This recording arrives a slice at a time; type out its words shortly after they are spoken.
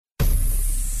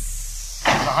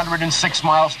106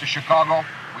 miles to Chicago.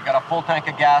 We got a full tank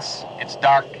of gas. It's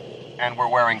dark, and we're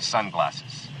wearing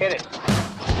sunglasses. Hit it.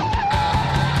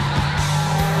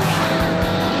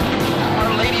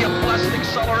 Our Lady of Blessed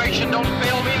Acceleration, don't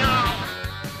fail me now.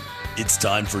 It's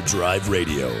time for Drive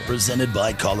Radio, presented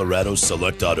by Colorado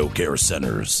Select Auto Care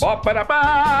Centers.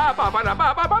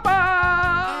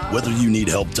 Whether you need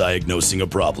help diagnosing a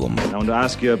problem, I want to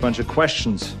ask you a bunch of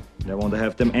questions. I want to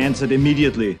have them answered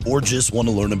immediately. Or just want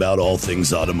to learn about all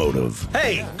things automotive.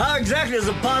 Hey, how exactly does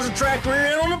a Positrack rear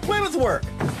end on a Plymouth work?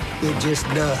 It just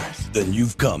does. Then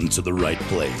you've come to the right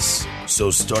place.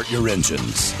 So start your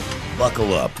engines,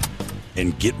 buckle up,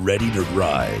 and get ready to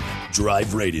ride.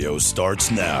 Drive Radio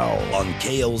starts now on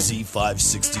KLZ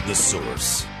 560 The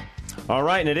Source. All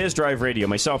right, and it is Drive Radio.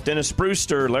 Myself, Dennis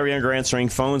Brewster, Larry Unger answering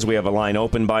phones. We have a line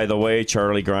open, by the way.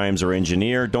 Charlie Grimes, our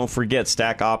engineer. Don't forget,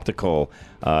 Stack Optical.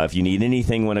 If you need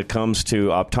anything when it comes to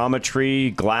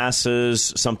optometry,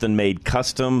 glasses, something made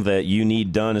custom that you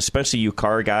need done, especially you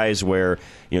car guys where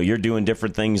you're doing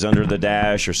different things under the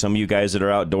dash, or some of you guys that are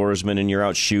outdoorsmen and you're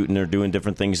out shooting or doing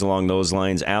different things along those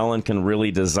lines, Alan can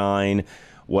really design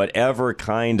whatever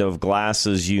kind of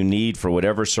glasses you need for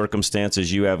whatever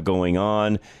circumstances you have going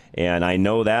on. And I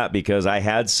know that because I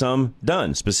had some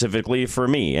done specifically for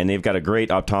me. And they've got a great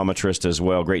optometrist as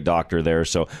well, great doctor there.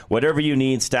 So whatever you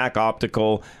need, Stack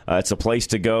Optical, it's a place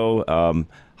to go.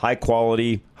 High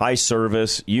quality, high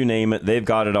service, you name it, they've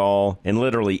got it all. And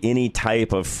literally any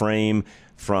type of frame,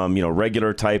 from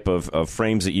regular type of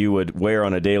frames that you would wear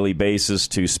on a daily basis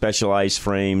to specialized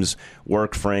frames,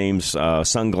 work frames,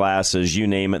 sunglasses, you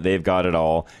name it, they've got it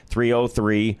all.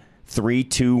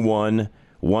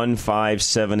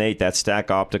 303-321-1578. That's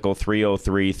Stack Optical,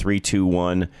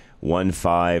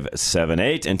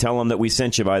 303-321-1578. And tell them that we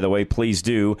sent you, by the way. Please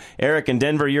do. Eric in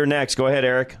Denver, you're next. Go ahead,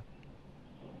 Eric.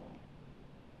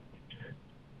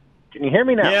 Can you hear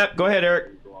me now? Yeah, go ahead,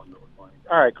 Eric. All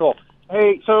right, cool.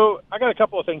 Hey, so I got a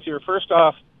couple of things here. First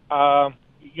off, you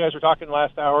guys were talking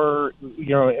last hour,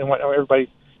 and what everybody's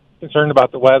concerned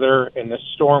about the weather and the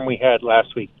storm we had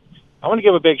last week. I want to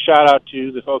give a big shout-out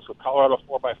to the folks with Colorado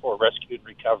 4x4 Rescue and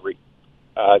Recovery.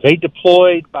 They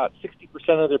deployed about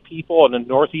 60% of their people in the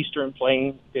northeastern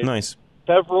plains. Nice.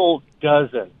 Several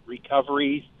dozen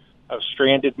recoveries of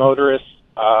stranded motorists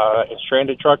and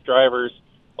stranded truck drivers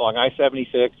along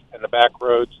I-76 and the back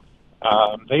roads.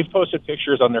 They've posted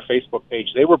pictures on their Facebook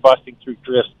page. They were busting through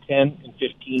drifts 10 and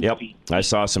 15 feet. I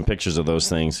saw some pictures of those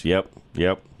things. Yep.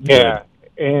 Yeah,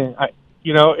 and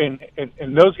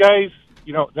and those guys,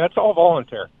 that's all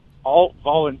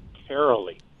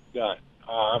voluntarily done.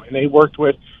 And they work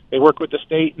with the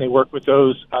state and they work with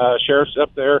those sheriffs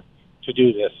up there to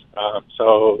do this.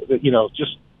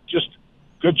 Just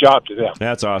good job to them.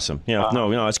 That's awesome. Yeah,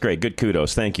 that's great. Good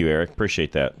kudos. Thank you, Eric.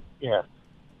 Appreciate that. Yeah.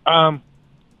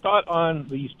 Thought on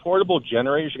these portable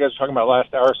generators you guys were talking about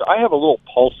last hour. So I have a little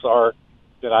Pulsar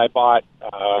that I bought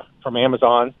from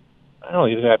Amazon. I don't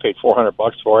even think I paid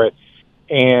 $400 for it.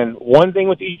 And one thing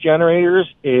with these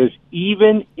generators is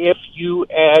even if you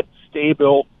add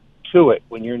Sta-Bil to it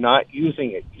when you're not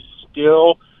using it, you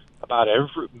still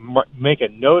make a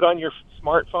note on your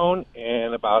smartphone,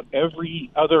 and about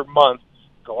every other month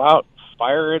go out,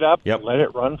 fire it up, and let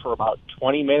it run for about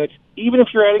 20 minutes. Even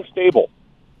if you're adding Sta-Bil,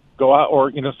 go out,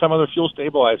 or some other fuel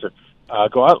stabilizer.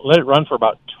 Go out, let it run for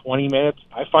about 20 minutes.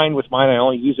 I find with mine, I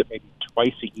only use it maybe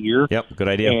twice a year. Yep, good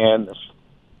idea. And the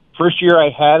first year I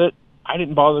had it, I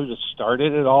didn't bother to start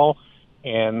it at all,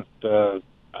 and it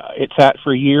sat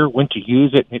for a year. Went to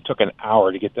use it, and it took an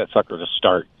hour to get that sucker to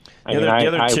start. The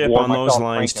other tip on those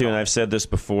lines, too, and I've said this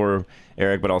before,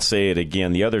 Eric, but I'll say it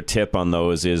again. The other tip on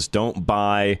those is don't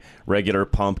buy regular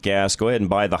pump gas. Go ahead and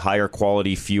buy the higher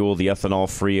quality fuel, the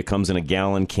ethanol-free. It comes in a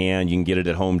gallon can. You can get it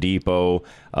at Home Depot,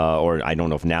 or I don't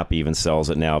know if Napa even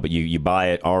sells it now, but you buy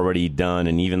it already done.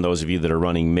 And even those of you that are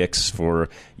running mix for,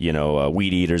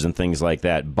 weed eaters and things like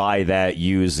that, buy that,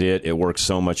 use it. It works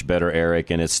so much better, Eric,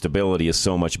 and its stability is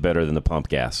so much better than the pump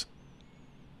gas.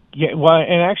 Yeah, well,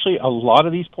 and actually, a lot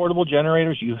of these portable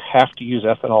generators, you have to use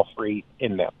ethanol-free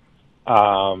in them.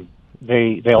 They'll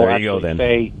actually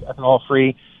say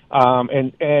ethanol-free.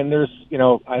 And there's,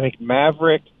 I think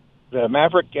the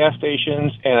Maverick gas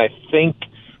stations, and I think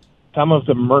some of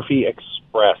the Murphy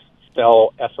Express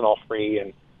sell ethanol-free,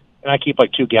 and I keep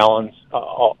like 2 gallons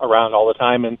around all the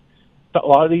time. And a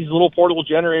lot of these little portable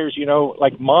generators,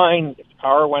 like mine, if the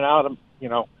power went out,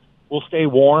 we'll stay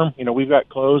warm. We've got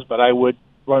clothes, but I would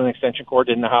run an extension cord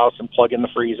in the house and plug in the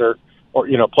freezer, or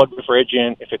plug the fridge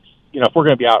in if it's if we're going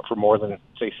to be out for more than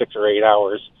say 6 or 8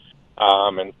 hours.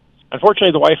 And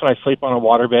unfortunately, the wife and I sleep on a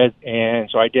waterbed, and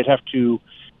so I did have to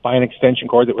buy an extension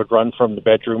cord that would run from the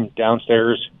bedroom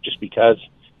downstairs, just because.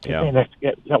 Yeah. Man, that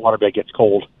waterbed gets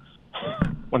cold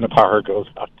when the power goes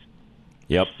out.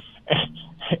 Yep.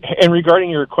 And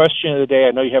regarding your question of the day,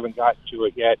 I know you haven't gotten to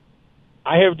it yet.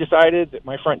 I have decided that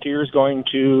my Frontier is going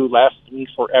to last me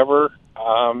forever,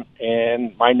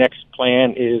 and my next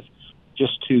plan is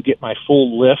just to get my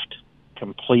full lift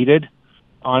completed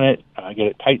on it, get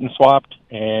it Titan swapped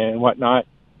and whatnot,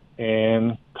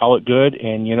 and call it good.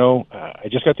 And, I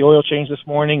just got the oil change this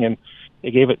morning, and they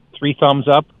gave it 3 thumbs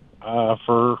up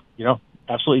for,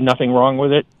 absolutely nothing wrong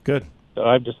with it. Good. So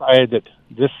I've decided that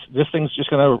this thing's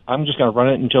I'm just gonna run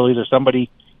it until either somebody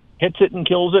hits it and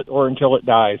kills it, or until it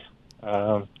dies.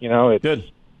 It's good.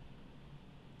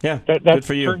 Yeah, that good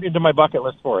for you. Turned into my bucket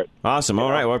list for it. Awesome.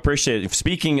 All right. Well, I appreciate it.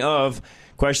 Speaking of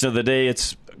question of the day,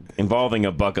 it's involving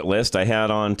a bucket list. I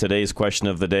had on today's question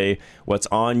of the day, what's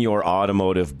on your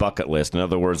automotive bucket list? In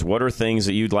other words, what are things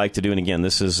that you'd like to do? And again,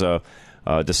 this is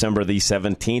December the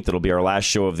 17th. It'll be our last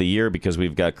show of the year because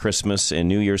we've got Christmas and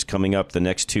New Year's coming up the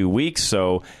next 2 weeks.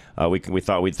 So we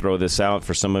thought we'd throw this out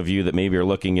for some of you that maybe are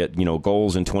looking at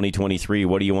goals in 2023.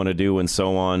 What do you want to do, and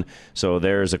so on. So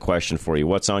there's a question for you.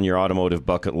 What's on your automotive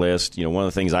bucket list? One of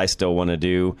the things I still want to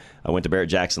do. I went to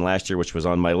Barrett-Jackson last year, which was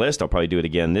on my list. I'll probably do it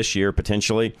again this year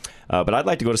potentially. But I'd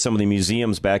like to go to some of the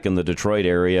museums back in the Detroit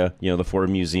area. The Ford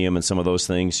Museum and some of those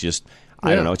things.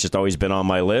 I don't know. It's just always been on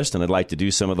my list, and I'd like to do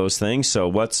some of those things. So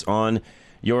what's on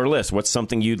your list? What's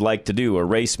something you'd like to do? A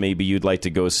race maybe you'd like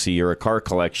to go see, or a car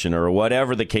collection, or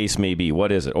whatever the case may be.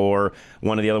 What is it? Or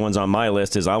one of the other ones on my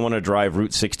list is I want to drive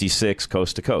Route 66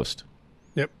 coast to coast.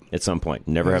 Yep. At some point.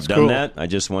 Never have done cool. that. I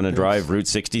just want to drive Route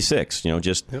 66.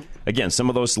 Again, some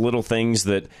of those little things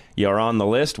that are on the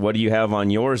list. What do you have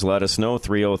on yours? Let us know.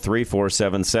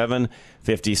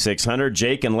 303-477-5600.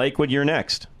 Jake in Lakewood, you're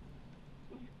next.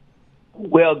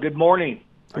 Well, good morning.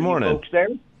 Good morning. Are you folks there?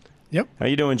 Yep. How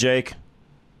you doing, Jake?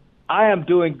 I am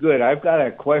doing good. I've got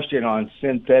a question on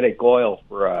synthetic oil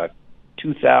for a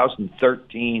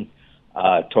 2013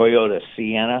 Toyota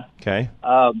Sienna. Okay.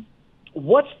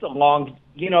 What's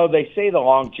they say the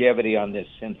longevity on this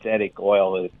synthetic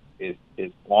oil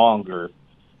is longer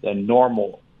than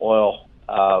normal oil.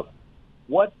 How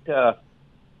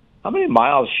many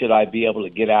miles should I be able to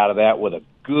get out of that with a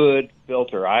good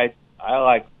filter? I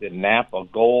like the Napa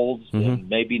Golds, and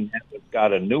maybe Napa's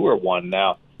got a newer one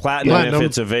now. Platinum, if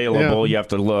it's available, you have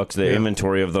to look. The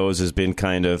inventory of those has been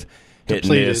kind of hit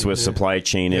and miss with supply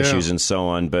chain issues and so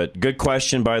on. But good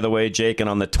question, by the way, Jake. And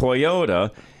on the Toyota,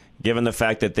 given the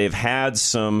fact that they've had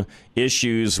some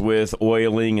issues with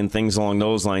oiling and things along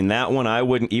those lines, that one I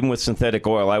wouldn't, even with synthetic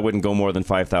oil, I wouldn't go more than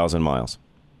 5,000 miles.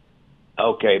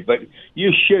 Okay, but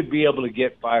you should be able to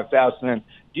get 5,000. And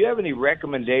do you have any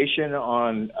recommendation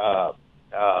on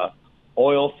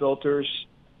oil filters?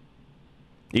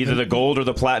 Either the gold or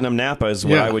the platinum Napa is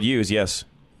what I would use, yes.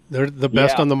 They're the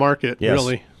best on the market,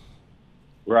 really.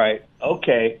 Right.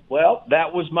 Okay. Well,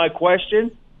 that was my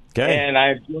question. Okay. And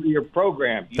I enjoy your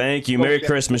program. Thank you. Merry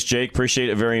Christmas, Jake. Appreciate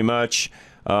it very much.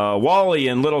 Wally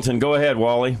in Littleton. Go ahead,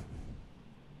 Wally.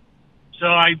 So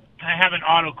I have an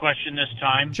auto question this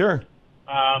time. Sure.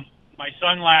 My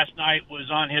son last night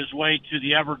was on his way to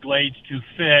the Everglades to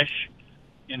fish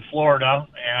in Florida,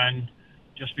 and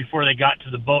just before they got to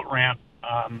the boat ramp,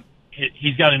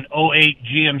 he's got an 08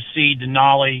 GMC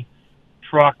Denali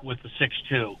truck with the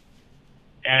 6.2,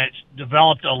 and it's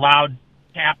developed a loud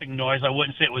tapping noise. I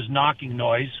wouldn't say it was knocking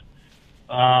noise.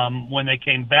 When they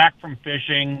came back from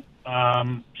fishing,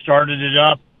 started it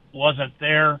up, wasn't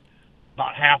there.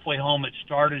 About halfway home, it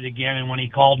started again, and when he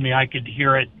called me, I could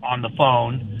hear it on the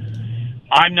phone.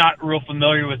 I'm not real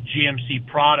familiar with GMC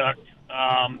product.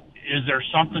 Is there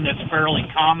something that's fairly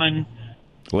common?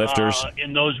 Lifters.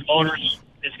 In those motors?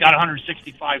 It's got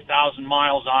 165,000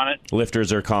 miles on it.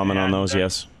 Lifters are common on those,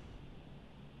 yes.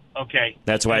 Okay.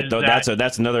 That's why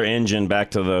that's another engine.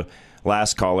 Back to the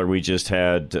last caller we just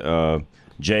had,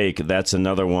 Jake. That's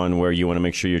another one where you want to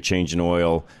make sure you're changing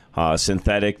oil,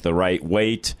 synthetic, the right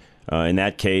weight. In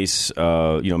that case,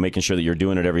 making sure that you're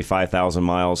doing it every 5,000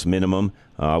 miles minimum.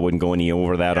 I wouldn't go any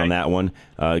over that on that one.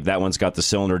 That one's got the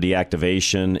cylinder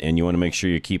deactivation, and you want to make sure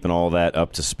you're keeping all that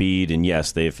up to speed. And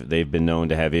yes, they've been known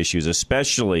to have issues,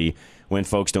 especially when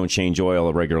folks don't change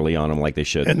oil regularly on them like they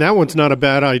should. And that one's not a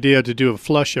bad idea to do a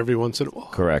flush every once in a while.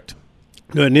 Correct.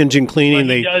 An engine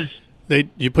cleaning,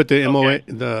 you put the MOA,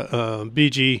 the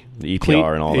BG, the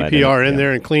EPR and all that APR in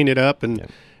there and clean it up. And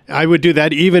I would do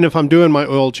that even if I'm doing my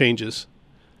oil changes,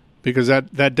 because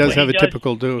that does have a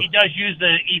typical do. He does use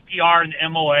the EPR and the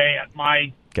MOA at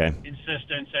my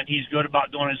insistence, and he's good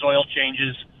about doing his oil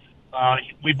changes.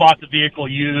 We bought the vehicle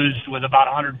used with about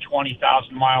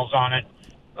 120,000 miles on it,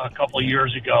 a couple of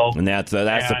years ago. And that's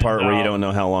the part where you don't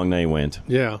know how long they went.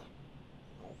 Yeah.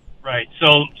 Right.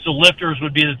 So lifters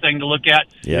would be the thing to look at.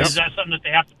 Yes. Is that something that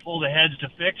they have to pull the heads to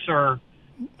fix, or?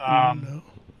 No.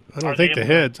 I don't think the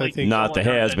heads. I think not the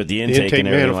heads, but the intake and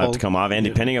everything will have to come off. And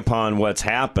depending upon what's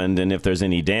happened and if there's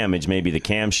any damage, maybe the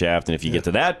camshaft. And if you get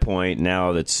to that point,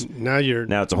 now it's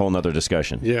a whole nother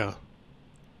discussion. Yeah.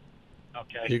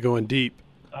 Okay. You're going deep.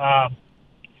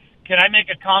 Can I make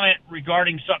a comment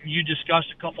regarding something you discussed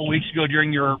a couple weeks ago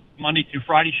during your Monday through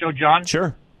Friday show, John?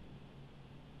 Sure.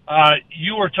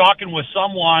 You were talking with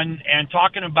someone and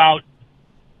talking about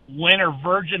when are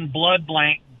virgin blood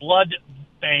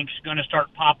banks going to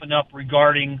start popping up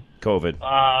regarding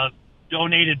COVID,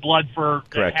 donated blood for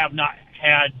Correct. that have not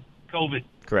had COVID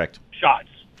Correct. shots.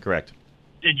 Correct.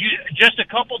 Did you just a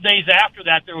couple days after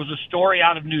that? There was a story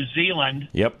out of New Zealand.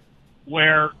 Yep.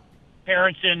 Where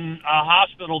parents in a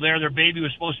hospital there, their baby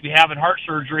was supposed to be having heart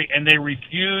surgery, and they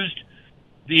refused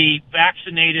the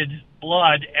vaccinated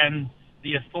blood, and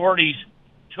the authorities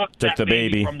took the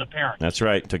baby from the parents. That's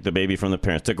right. Took the baby from the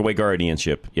parents. Took away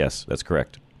guardianship. Yes, that's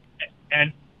correct.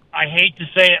 And I hate to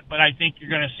say it, but I think you're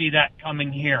going to see that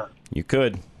coming here. You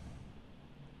could.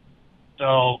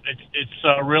 So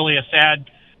it's really a sad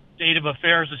state of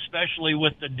affairs, especially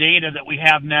with the data that we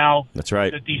have now. That's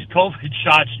right. That these COVID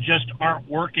shots just aren't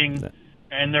working,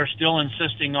 and they're still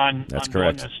insisting on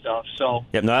doing this stuff. So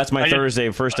yep, no, that's my Thursday,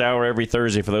 first hour every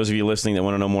Thursday. For those of you listening that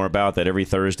want to know more about that, every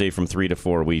Thursday from 3 to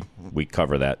 4, we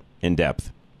cover that in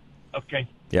depth. Okay.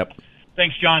 Yep.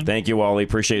 Thanks, John. Thank you, Wally.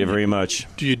 Appreciate it very much.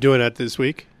 Do you doing that this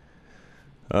week?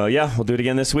 Yeah, we'll do it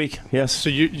again this week. Yes. So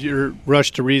your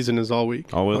Rush to Reason is all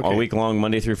week? All week long,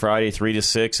 Monday through Friday, 3 to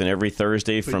 6, and every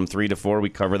Thursday from 3 to 4, we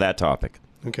cover that topic.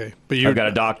 Okay. But I've got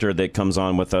a doctor that comes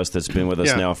on with us that's been with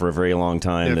us now for a very long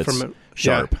time. That's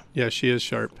sharp. Yeah, she is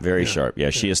sharp. Very sharp.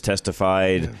 Yeah, she has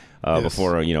testified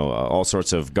before all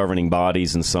sorts of governing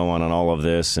bodies and so on all of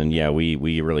this. And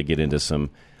we really get into some.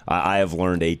 I have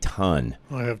learned a ton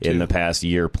in the past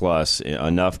year plus,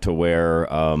 enough to where.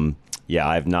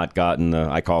 I've not gotten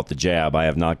I call it the jab. I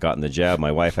have not gotten the jab.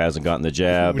 My wife hasn't gotten the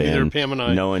jab, and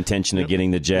no intention of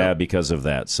getting the jab because of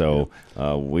that. So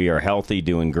we are healthy,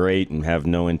 doing great, and have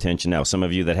no intention. Now, some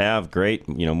of you that have, great,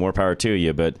 more power to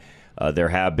you, but there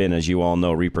have been, as you all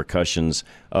know, repercussions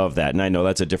of that. And I know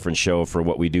that's a different show for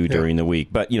what we do during the week.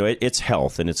 But, it's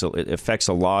health, and it affects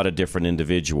a lot of different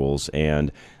individuals,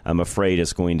 and I'm afraid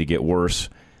it's going to get worse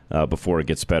before it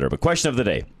gets better. But question of the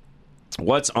day,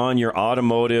 what's on your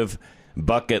automotive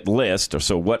bucket list?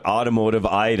 So what automotive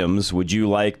items would you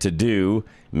like to do?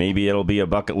 Maybe it'll be a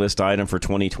bucket list item for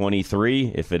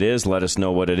 2023. If it is, let us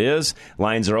know what it is.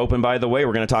 Lines are open, by the way.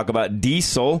 We're going to talk about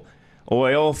diesel,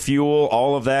 oil, fuel,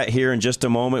 all of that here in just a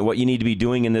moment, what you need to be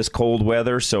doing in this cold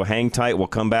weather. So hang tight. We'll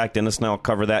come back. Dennis and I will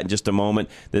cover that in just a moment.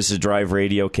 This is Drive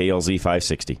Radio, KLZ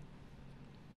 560.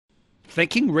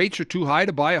 Thinking rates are too high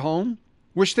to buy a home?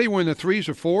 Wish they were in the 3s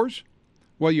or 4s?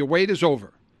 Well, your wait is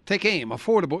over. Take AIM,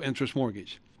 Affordable Interest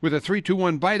Mortgage. With a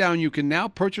 3-2-1 buy-down, you can now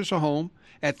purchase a home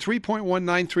at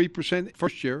 3.193%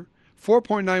 first year,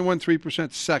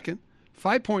 4.913% second,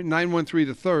 5.913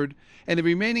 the third, and the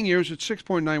remaining years at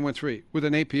 6.913 with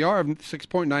an APR of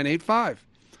 6.985.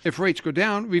 If rates go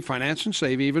down, refinance and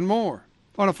save even more.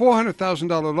 On a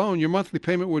 $400,000 loan, your monthly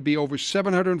payment would be over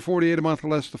 $748 a month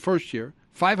less the first year,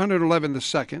 $511 the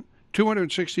second,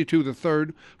 $262 the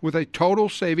third, with a total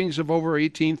savings of over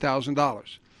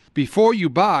 $18,000. Before you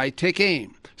buy, take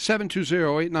AIM,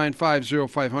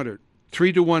 720-895-0500.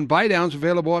 3-to-1 buy-downs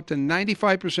available up to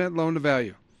 95% loan to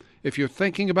value. If you're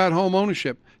thinking about home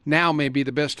ownership, now may be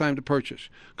the best time to purchase.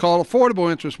 Call Affordable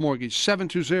Interest Mortgage,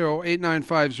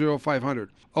 720-895-0500.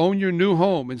 Own your new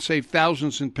home and save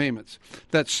thousands in payments.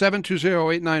 That's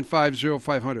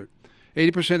 720-895-0500. 80%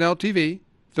 LTV,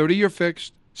 30-year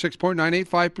fixed,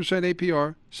 6.985%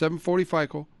 APR, 740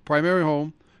 FICO, primary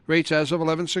home, rates as of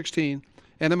 11/16,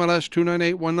 NMLS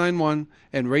 298191,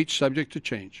 and rates subject to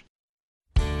change.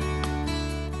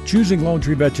 Choosing Lone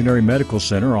Tree Veterinary Medical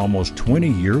Center almost 20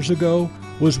 years ago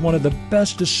was one of the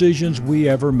best decisions we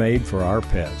ever made for our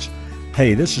pets.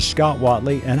 Hey, this is Scott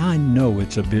Watley, and I know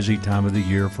it's a busy time of the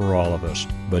year for all of us,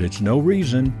 but it's no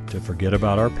reason to forget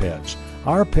about our pets.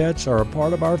 Our pets are a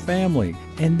part of our family,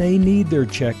 and they need their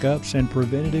checkups and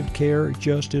preventative care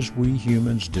just as we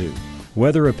humans do.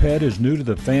 Whether a pet is new to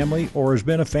the family or has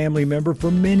been a family member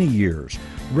for many years,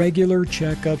 regular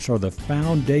checkups are the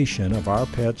foundation of our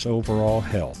pet's overall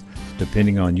health.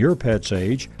 Depending on your pet's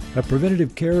age, a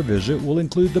preventative care visit will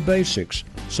include the basics,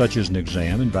 such as an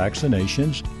exam and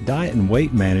vaccinations, diet and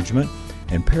weight management,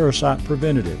 and parasite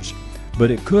preventatives.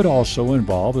 But it could also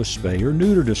involve a spay or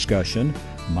neuter discussion,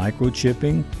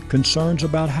 microchipping, concerns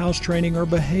about house training, or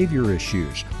behavior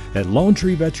issues. At Lone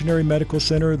Tree Veterinary Medical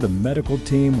Center, the medical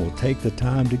team will take the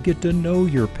time to get to know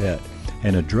your pet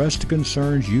and address the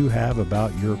concerns you have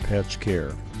about your pet's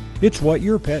care. It's what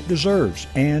your pet deserves,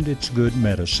 and it's good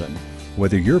medicine.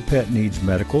 Whether your pet needs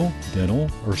medical,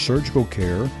 dental, or surgical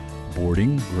care,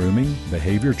 boarding, grooming,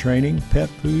 behavior training, pet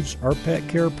foods, or pet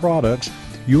care products,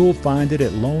 you'll find it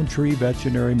at Lone Tree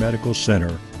Veterinary Medical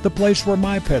Center, the place where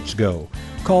my pets go.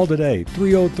 Call today,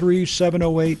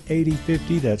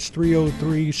 303-708-8050. That's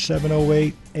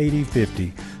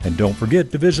 303-708-8050. And don't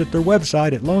forget to visit their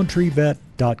website at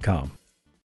lonetreevet.com.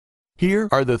 Here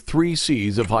are the 3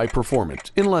 C's of high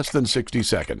performance in less than 60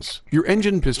 seconds. Your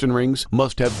engine piston rings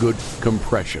must have good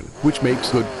compression, which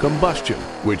makes good combustion,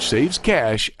 which saves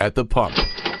cash at the pump.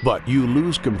 But you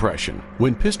lose compression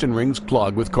when piston rings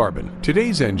clog with carbon.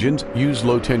 Today's engines use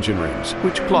low tension rings,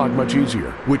 which clog much easier,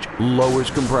 which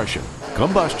lowers compression,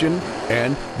 combustion,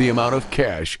 and the amount of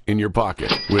cash in your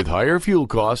pocket, with higher fuel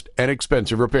cost and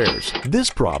expensive repairs. This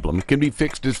problem can be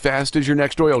fixed as fast as your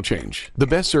next oil change. The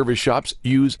best service shops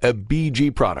use a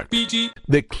BG product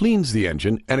that cleans the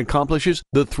engine and accomplishes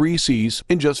the 3 C's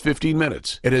in just 15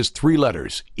 minutes. It has 3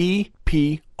 letters,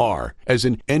 EPR, as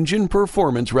in Engine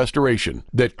Performance Restoration,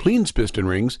 that cleans piston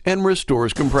rings and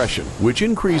restores compression, which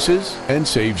increases and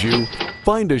saves you.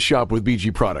 Find a shop with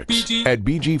BG products at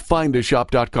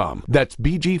bgfindashop.com. That's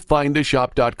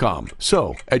bgfindashop.com.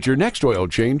 So, at your next oil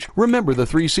change, remember the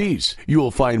 3 C's. You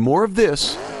will find more of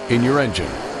this in your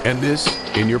engine and this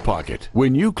in your pocket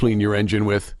when you clean your engine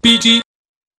with BG.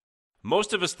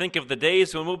 Most of us think of the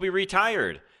days when we'll be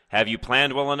retired. Have you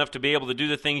planned well enough to be able to do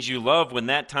the things you love when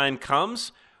that time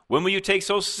comes? When will you take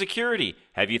Social Security?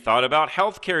 Have you thought about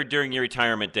health care during your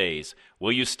retirement days?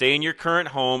 Will you stay in your current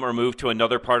home or move to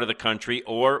another part of the country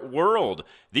or world?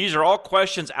 These are all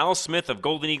questions Al Smith of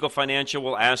Golden Eagle Financial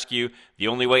will ask you. The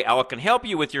only way Al can help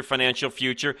you with your financial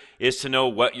future is to know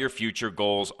what your future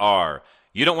goals are.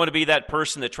 You don't want to be that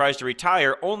person that tries to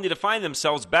retire only to find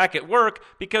themselves back at work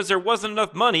because there wasn't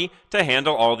enough money to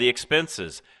handle all the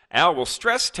expenses. Al will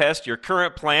stress test your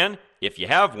current plan, if you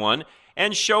have one,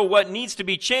 and show what needs to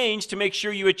be changed to make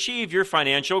sure you achieve your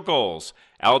financial goals.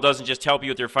 Al doesn't just help you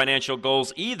with your financial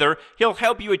goals either, he'll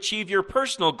help you achieve your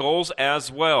personal goals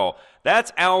as well.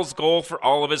 That's Al's goal for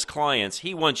all of his clients.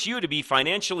 He wants you to be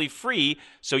financially free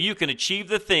so you can achieve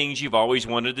the things you've always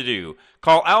wanted to do.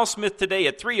 Call Al Smith today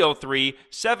at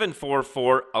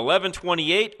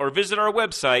 303-744-1128 or visit our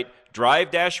website,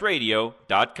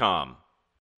 drive-radio.com.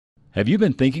 Have you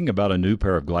been thinking about a new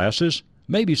pair of glasses?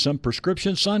 Maybe some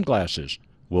prescription sunglasses?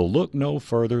 Well, look no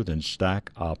further than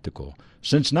Stack Optical.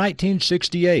 Since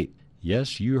 1968,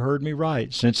 yes, you heard me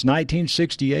right, since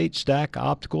 1968, Stack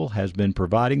Optical has been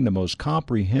providing the most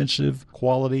comprehensive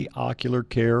quality ocular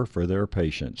care for their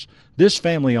patients. This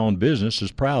family-owned business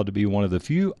is proud to be one of the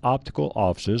few optical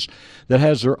offices that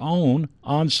has their own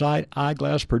on-site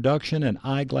eyeglass production and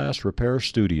eyeglass repair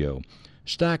studio.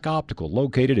 Stack Optical,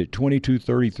 located at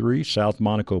 2233 South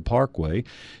Monaco Parkway,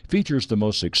 features the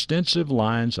most extensive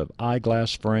lines of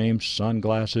eyeglass frames,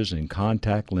 sunglasses, and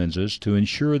contact lenses to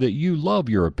ensure that you love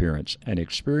your appearance and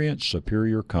experience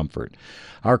superior comfort.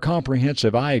 Our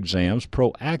comprehensive eye exams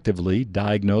proactively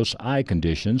diagnose eye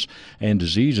conditions and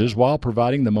diseases while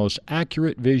providing the most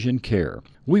accurate vision care.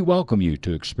 We welcome you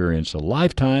to experience a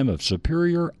lifetime of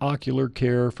superior ocular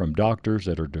care from doctors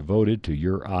that are devoted to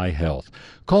your eye health.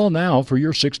 Call now for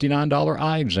your $69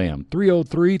 eye exam,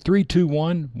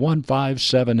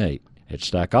 303-321-1578. At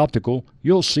Stack Optical,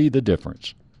 you'll see the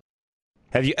difference.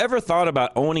 Have you ever thought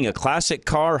about owning a classic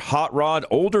car, hot rod,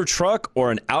 older truck,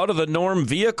 or an out-of-the-norm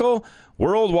vehicle?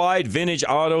 Worldwide Vintage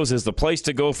Autos is the place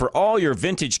to go for all your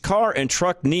vintage car and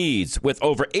truck needs. With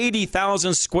over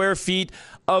 80,000 square feet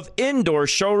of indoor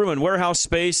showroom and warehouse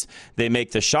space, they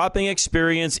make the shopping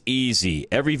experience easy.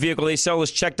 Every vehicle they sell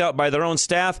is checked out by their own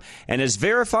staff and is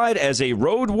verified as a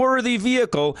roadworthy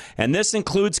vehicle, and this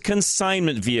includes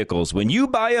consignment vehicles. When you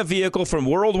buy a vehicle from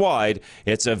Worldwide,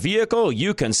 it's a vehicle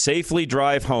you can safely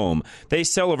drive home. They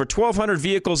sell over 1,200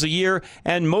 vehicles a year,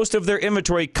 and most of their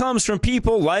inventory comes from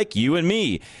people like you and me.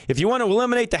 If you want to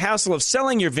eliminate the hassle of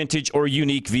selling your vintage or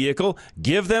unique vehicle,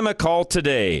 give them a call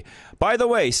today. By the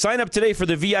way, sign up today for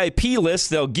the VIP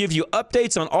list. They'll give you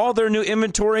updates on all their new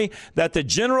inventory that the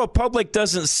general public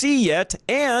doesn't see yet,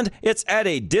 and it's at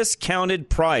a discounted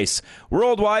price.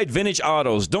 Worldwide Vintage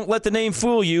Autos. Don't let the name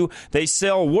fool you. They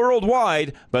sell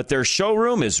worldwide, but their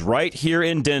showroom is right here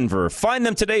in Denver. Find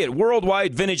them today at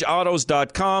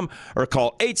worldwidevintageautos.com or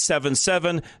call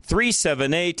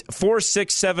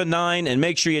 877-378-4679 and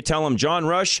make sure you tell them John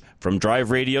Rush from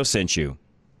Drive Radio sent you.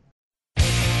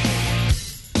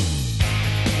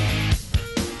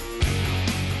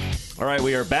 All right,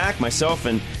 we are back. Myself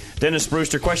and Dennis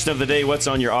Brewster. Question of the day, what's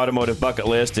on your automotive bucket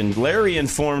list? And Larry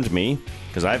informed me,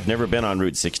 because I've never been on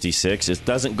Route 66, it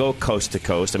doesn't go coast to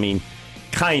coast. I mean,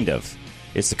 kind of.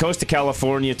 It's the coast of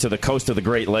California to the coast of the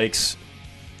Great Lakes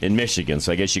in Michigan.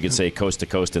 So I guess you could say coast to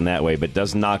coast in that way, but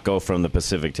does not go from the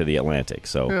Pacific to the Atlantic.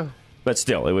 So, Yeah. But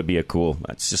still, it would be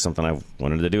that's just something I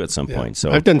wanted to do at some point. So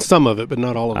I've done some of it, but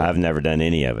not all of it. I've never done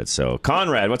any of it. So,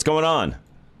 Conrad, what's going on?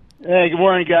 Hey, good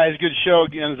morning, guys. Good show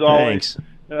again, as always.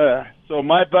 Thanks. So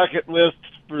my bucket list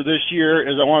for this year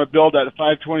is I want to build that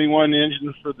 521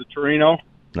 engine for the Torino.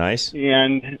 Nice.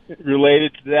 And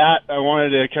related to that, I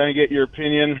wanted to kind of get your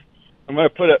opinion. We're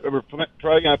probably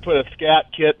going to put a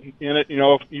SCAT kit in it. You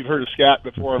know, you've heard of SCAT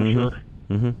before, I'm sure.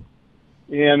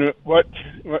 Mm-hmm. And what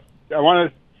I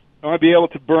want to be able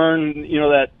to burn, you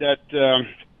know, that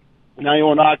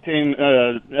 91 octane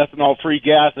ethanol-free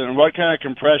gas. And what kind of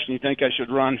compression you think I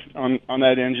should run on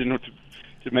that engine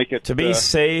to make it to be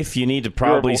safe? You need to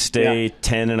probably durable. stay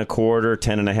 10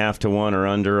 and a half to 1 or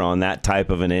under on that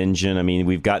type of an engine. I mean,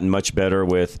 we've gotten much better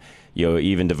with, you know,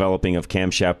 even developing of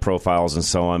camshaft profiles and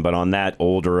so on. But on that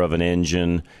older of an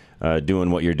engine,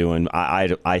 doing what you're doing,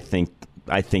 I think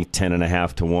 10 and a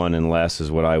half to 1 and less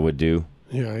is what I would do.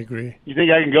 Yeah, I agree. You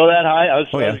think I can go that high? I was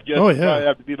yeah. just probably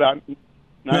have to be about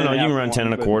 9 No, you can run 10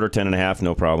 and a quarter, 10 and a half,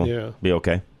 no problem. Yeah. Be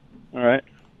okay. All right.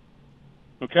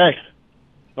 Okay.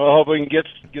 Well, I hope we can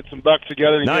get some bucks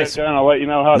together and Nice. get it done. I'll let you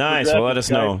know how it's Nice. Well, let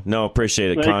us know. No,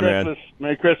 appreciate it, Merry Conrad. Christmas.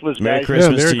 Merry Christmas, Merry guys.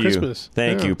 Christmas Merry to Christmas. you.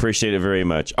 Thank Yeah. you. Appreciate it very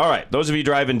much. All right. Those of you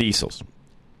driving diesels.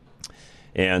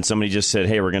 And somebody just said,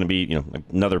 hey, we're going to be, you know,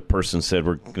 another person said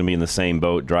we're going to be in the same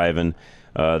boat driving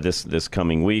this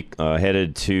coming week,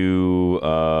 headed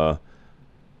to,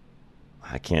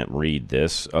 I can't read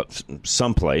this,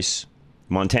 someplace,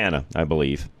 Montana, I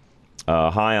believe.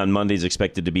 High on Monday is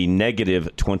expected to be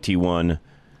negative 21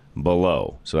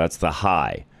 below. So that's the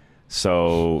high.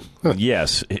 So,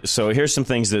 yes. So here's some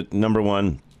things that, number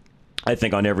one, I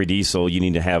think on every diesel you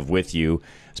need to have with you,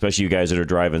 especially you guys that are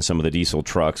driving some of the diesel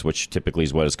trucks, which typically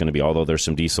is what it's going to be, although there's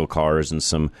some diesel cars and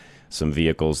some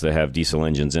vehicles that have diesel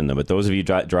engines in them. But those of you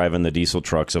driving the diesel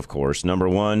trucks, of course, number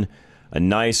one, a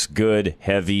nice, good,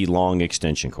 heavy, long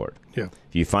extension cord. Yeah.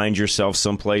 If you find yourself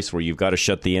someplace where you've got to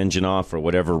shut the engine off for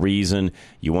whatever reason,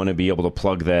 you want to be able to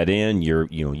plug that in.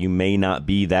 You may not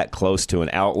be that close to an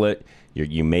outlet.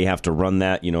 You may have to run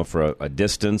that, for a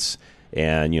distance.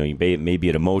 And, you may be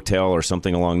at a motel or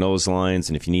something along those lines.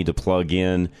 And if you need to plug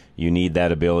in, you need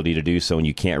that ability to do so. And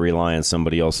you can't rely on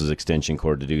somebody else's extension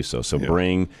cord to do so. So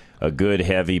bring a good,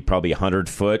 heavy, probably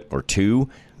 100-foot or two.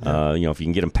 If you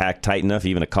can get them packed tight enough,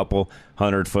 even a couple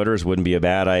 100-footers wouldn't be a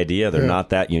bad idea. They're not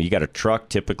that, you got a truck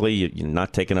typically, you're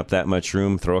not taking up that much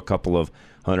room. Throw a couple of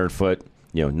 100-foot,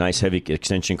 nice heavy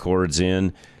extension cords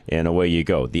in, and away you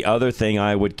go. The other thing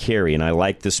I would carry, and I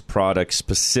like this product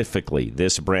specifically,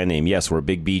 this brand name. Yes, we're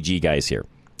big BG guys here,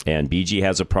 and BG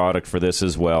has a product for this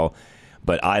as well.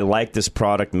 But I like this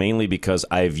product mainly because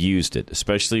I've used it,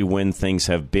 especially when things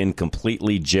have been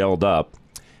completely gelled up.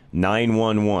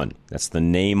 911, that's the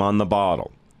name on the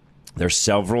bottle. There's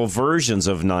several versions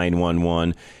of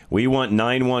 911. We want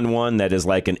 911 that is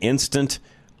like an instant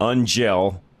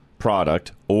ungel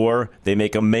product, or they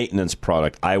make a maintenance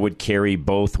product. I would carry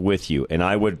both with you, and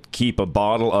I would keep a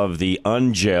bottle of the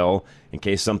ungel in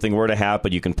case something were to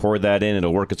happen. You can pour that in,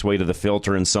 it'll work its way to the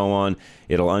filter and so on.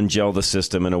 It'll ungel the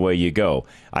system, and away you go.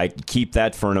 I keep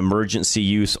that for an emergency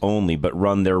use only, but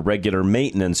run their regular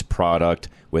maintenance product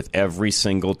with every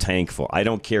single tank full. I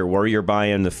don't care where you're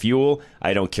buying the fuel.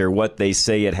 I don't care what they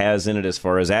say it has in it as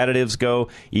far as additives go.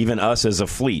 Even us as a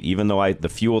fleet, even though the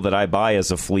fuel that I buy as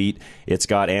a fleet, it's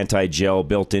got anti-gel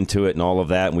built into it and all of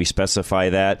that, and we specify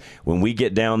that. When we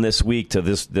get down this week to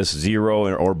this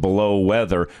 0 or below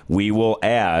weather, we will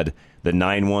add the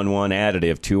 911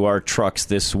 additive to our trucks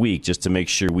this week just to make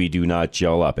sure we do not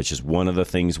gel up. It's just one of the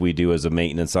things we do as a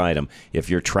maintenance item. If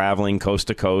you're traveling coast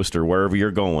to coast or wherever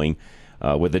you're going,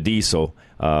 with a diesel,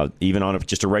 even on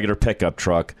just a regular pickup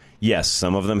truck, yes,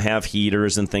 some of them have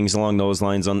heaters and things along those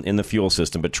lines in the fuel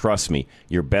system, but trust me,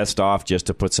 you're best off just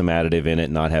to put some additive in it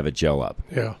and not have it gel up.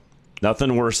 Yeah.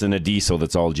 Nothing worse than a diesel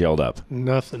that's all gelled up.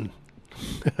 Nothing.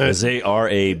 Because they are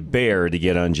a bear to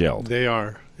get ungelled. They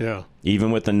are, yeah.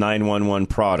 Even with the 911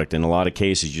 product, in a lot of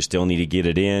cases, you still need to get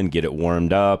it in, get it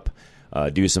warmed up,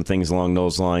 do some things along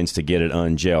those lines to get it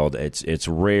ungelled. It's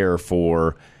rare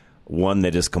for one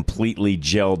that is completely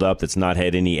gelled up, that's not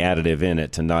had any additive in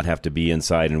it, to not have to be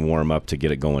inside and warm up to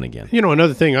get it going again.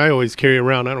 Another thing I always carry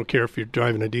around, I don't care if you're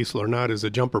driving a diesel or not, is a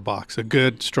jumper box, a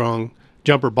good, strong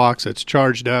jumper box that's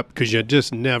charged up, because you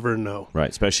just never know. Right,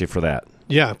 especially for that.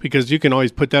 Yeah, because you can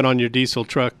always put that on your diesel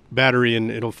truck battery and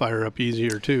it'll fire up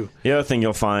easier too. The other thing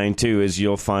you'll find too is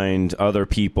you'll find other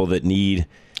people that need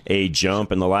a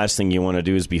jump, and the last thing you want to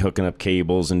do is be hooking up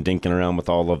cables and dinking around with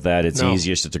all of that. It's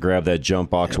easiest to grab that jump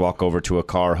box, walk over to a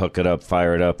car, hook it up,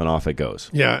 fire it up, and off it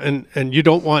goes. Yeah, and you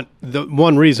don't want, the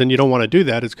one reason you don't want to do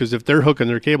that is because if they're hooking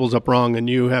their cables up wrong and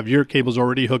you have your cables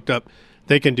already hooked up,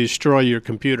 they can destroy your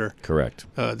computer. Correct.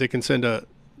 They can send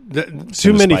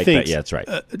too many things. Yeah, that's right.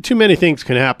 Too many things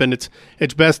can happen.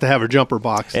 It's best to have a jumper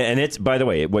box. And it's, by the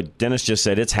way, what Dennis just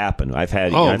said, it's happened. I've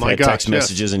had text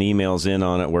messages and emails in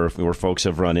on it where folks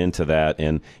have run into that.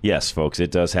 And yes, folks,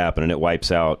 it does happen, and it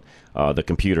wipes out the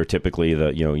computer. Typically,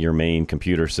 your main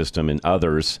computer system and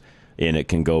others, and it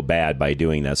can go bad by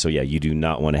doing that. So yeah, you do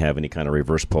not want to have any kind of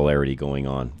reverse polarity going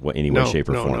on, any way, shape,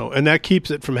 or form. No, and that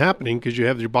keeps it from happening because you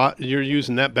have you're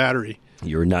using that battery.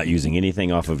 You're not using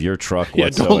anything off of your truck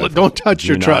whatsoever. Don't touch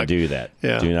your truck. Do not do that.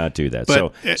 Yeah. Do not do that.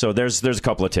 But so there's a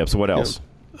couple of tips. What else?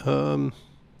 I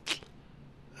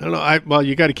don't know.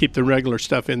 You got to keep the regular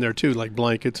stuff in there too, like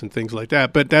blankets and things like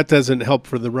that. But that doesn't help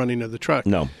for the running of the truck.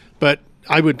 No. But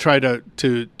I would try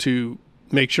to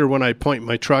make sure when I point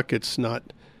my truck, it's not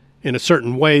in a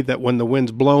certain way that when the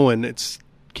wind's blowing, it's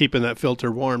keeping that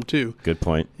filter warm too. Good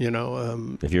point.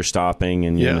 If you're stopping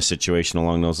and you're in a situation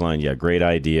along those lines, great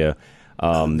idea.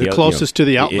 The closest to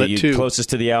the outlet too. Closest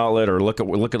to the outlet, or look at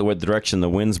what direction the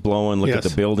wind's blowing. Look at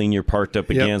the building you're parked up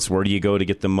against. Where do you go to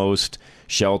get the most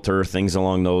shelter? Things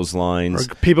along those lines.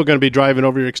 Are people going to be driving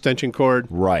over your extension cord?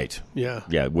 Right. Yeah.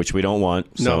 Yeah, which we don't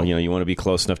want. So you want to be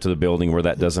close enough to the building where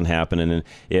that doesn't happen. And then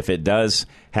if it does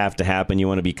have to happen, you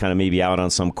want to be kind of maybe out on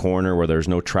some corner where there's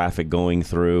no traffic going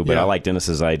through. But I like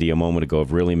Dennis's idea a moment ago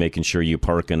of really making sure you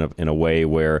park in a way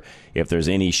where if there's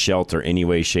any shelter, any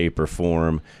way, shape, or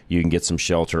form, you can get some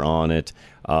shelter on it.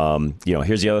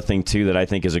 Here's the other thing too that I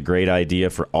think is a great idea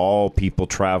for all people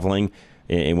traveling.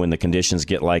 And when the conditions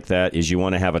get like that, is you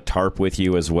want to have a tarp with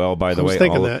you as well, by the way.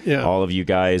 All of you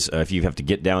guys, if you have to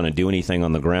get down and do anything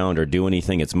on the ground or do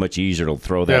anything, it's much easier to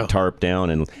throw that tarp down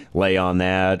and lay on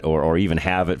that or even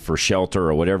have it for shelter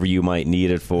or whatever you might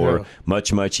need it for. Yeah.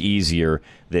 Much, much easier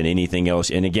than anything else.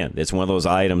 And again, it's one of those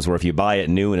items where if you buy it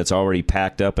new and it's already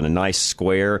packed up in a nice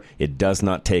square, it does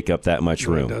not take up that much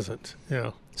room. It doesn't,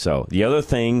 yeah. So the other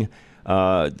thing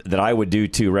that I would do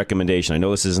too, recommendation, I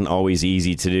know this isn't always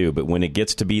easy to do, but when it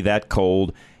gets to be that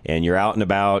cold and you're out and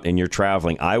about and you're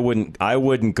traveling, I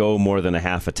wouldn't go more than a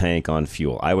half a tank on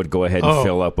fuel. I would go ahead and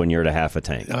fill up when you're at a half a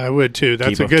tank. I would too.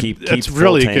 That's that's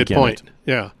really a good point.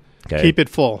 Yeah. Okay. Keep it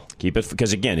full. Keep it,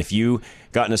 because again, if you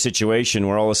got in a situation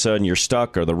where all of a sudden you're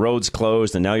stuck or the road's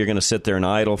closed and now you're going to sit there and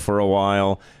idle for a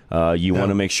while, you want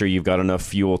to make sure you've got enough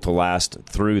fuel to last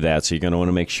through that. So you're going to want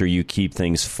to make sure you keep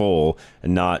things full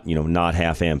and not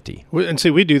half empty. And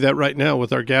see, we do that right now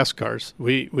with our gas cars.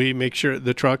 We make sure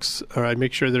the trucks, or I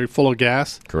make sure they're full of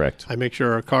gas. Correct. I make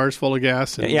sure our car's full of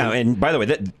gas. And by the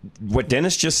way, what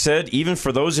Dennis just said, even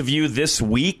for those of you this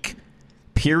week,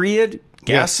 period.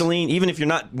 Gasoline, even if you're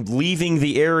not leaving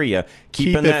the area,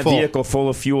 keeping that vehicle full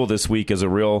of fuel this week is a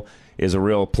real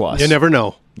plus. You never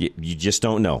know. You just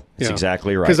don't know. It's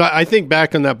exactly right. Because I think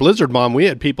back on that blizzard bomb, we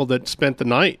had people that spent the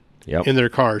night in their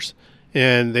cars,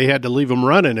 and they had to leave them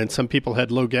running, and some people had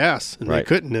low gas, and they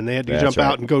couldn't, and they had to jump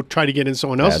out and go try to get in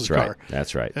someone else's car.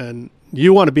 That's right. And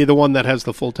you want to be the one that has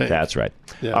the full tank. That's right.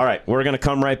 Yeah. All right, we're going to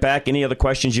come right back. Any other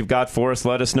questions you've got for us,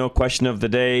 let us know. Question of the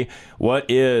day, what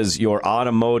is your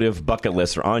automotive bucket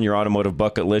list, or on your automotive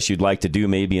bucket list you'd like to do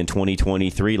maybe in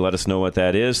 2023? Let us know what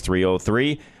that is,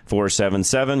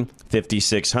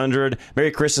 303-477-5600.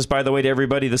 Merry Christmas, by the way, to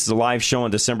everybody. This is a live show on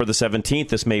December the 17th.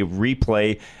 This may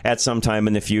replay at some time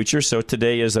in the future, so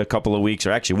today is a couple of weeks,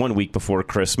 or actually 1 week before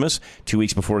Christmas, 2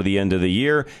 weeks before the end of the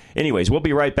year. Anyways, we'll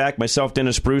be right back. Myself,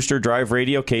 Dennis Brewster, Drive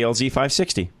Radio, KLZ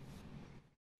 560.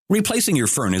 Replacing your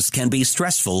furnace can be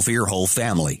stressful for your whole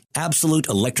family. Absolute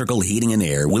Electrical Heating and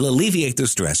Air will alleviate the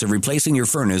stress of replacing your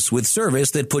furnace with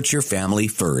service that puts your family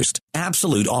first.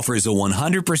 Absolute offers a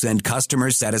 100%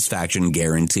 customer satisfaction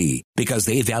guarantee because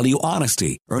they value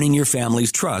honesty, earning your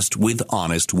family's trust with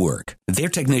honest work. Their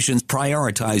technicians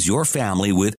prioritize your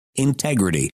family with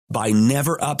integrity by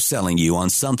never upselling you on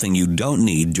something you don't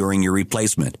need during your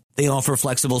replacement. They offer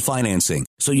flexible financing,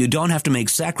 so you don't have to make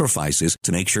sacrifices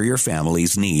to make sure your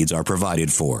family's needs are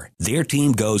provided for. Their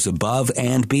team goes above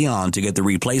and beyond to get the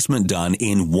replacement done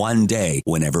in one day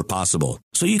whenever possible,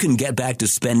 so you can get back to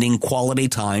spending quality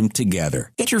time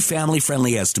together. Get your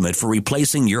family-friendly estimate for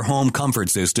replacing your home comfort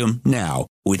system now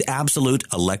with Absolute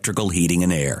Electrical Heating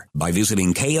and Air by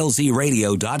visiting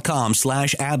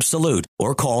klzradio.com/absolute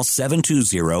or call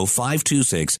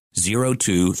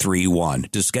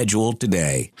 720-526-0231 to schedule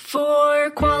today. For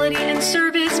quality and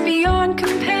service beyond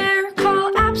compare,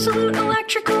 call Absolute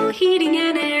Electrical Heating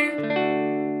and Air.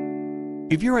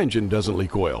 If your engine doesn't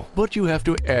leak oil, but you have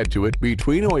to add to it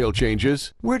between oil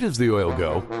changes, where does the oil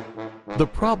go? The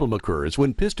problem occurs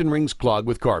when piston rings clog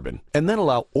with carbon and then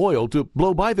allow oil to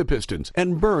blow by the pistons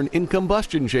and burn in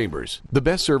combustion chambers. The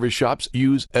best service shops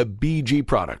use a BG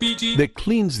product that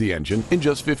cleans the engine in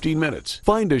just 15 minutes.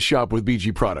 Find a shop with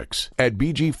BG products at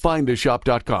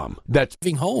bgfindashop.com. That's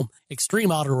home.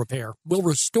 Extreme Auto Repair will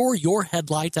restore your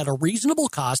headlights at a reasonable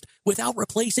cost without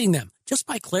replacing them, just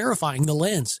by clarifying the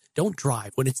lens. Don't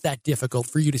drive when it's that difficult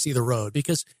for you to see the road,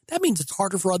 because that means it's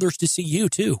harder for others to see you,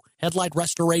 too. Headlight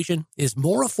restoration is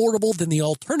more affordable than the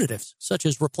alternatives, such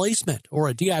as replacement or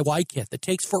a DIY kit that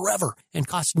takes forever and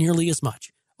costs nearly as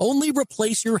much. Only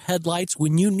replace your headlights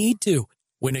when you need to.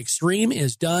 When Extreme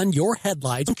is done, your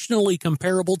headlights are functionally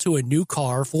comparable to a new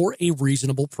car for a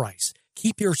reasonable price.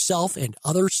 Keep yourself and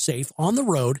others safe on the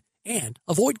road and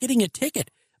avoid getting a ticket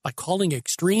by calling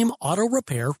Extreme Auto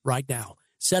Repair right now.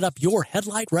 Set up your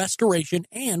headlight restoration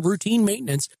and routine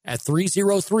maintenance at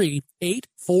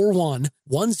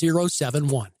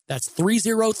 303-841-1071. That's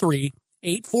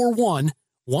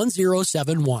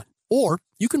 303-841-1071. Or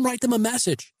you can write them a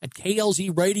message at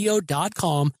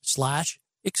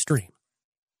klzradio.com/extreme.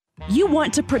 You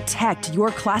want to protect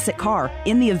your classic car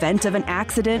in the event of an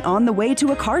accident on the way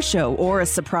to a car show or a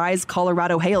surprise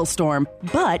Colorado hailstorm.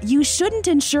 But you shouldn't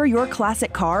insure your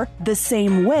classic car the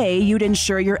same way you'd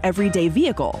insure your everyday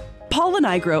vehicle. Paul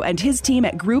Lenigro and his team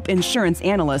at Group Insurance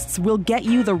Analysts will get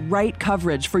you the right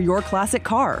coverage for your classic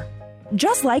car.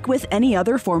 Just like with any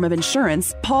other form of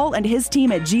insurance, Paul and his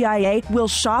team at GIA will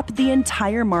shop the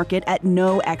entire market at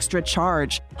no extra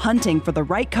charge, hunting for the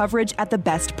right coverage at the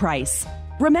best price.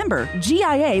 Remember,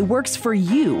 GIA works for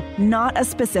you, not a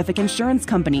specific insurance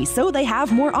company, so they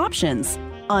have more options.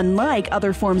 Unlike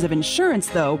other forms of insurance,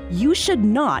 though, you should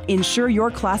not insure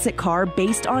your classic car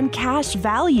based on cash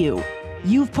value.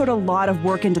 You've put a lot of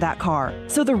work into that car,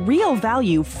 so the real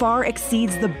value far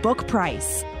exceeds the book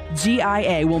price.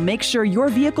 GIA will make sure your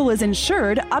vehicle is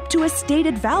insured up to a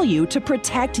stated value to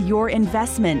protect your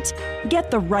investment. Get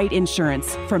the right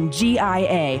insurance from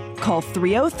GIA. Call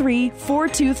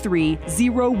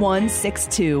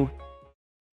 303-423-0162.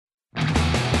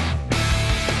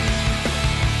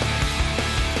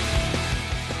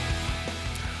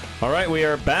 All right, we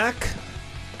are back.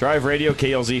 Drive Radio,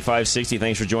 KLZ 560.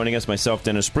 Thanks for joining us. Myself,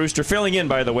 Dennis Brewster, filling in,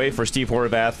 by the way, for Steve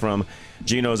Horvath from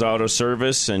Gino's Auto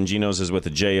Service. And Gino's is with a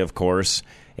J, of course.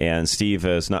 And Steve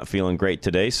is not feeling great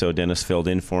today, so Dennis filled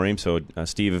in for him. So,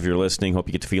 Steve, if you're listening, hope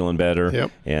you get to feeling better.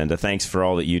 Yep. And thanks for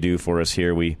all that you do for us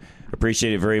here. We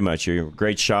appreciate it very much. You're a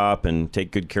great shop and take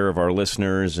good care of our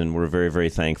listeners, and we're very, very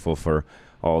thankful for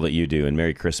all that you do. And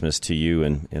Merry Christmas to you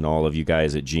and all of you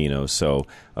guys at Gino's. So,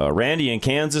 Randy in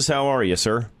Kansas, how are you,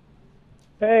 sir?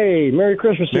 Hey, Merry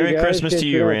Christmas to you guys. Merry Christmas to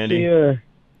you, Randy. In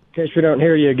case we don't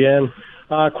hear you again.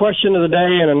 Question of the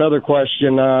day and another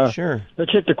question. Sure.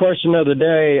 Let's hit the question of the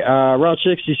day. Route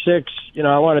 66,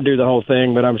 I want to do the whole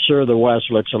thing, but I'm sure the west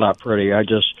looks a lot pretty.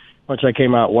 Once I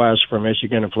came out west from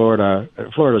Michigan and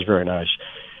Florida's very nice.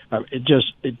 It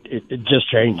just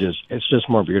changes. It's just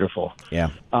more beautiful.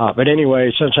 Yeah. But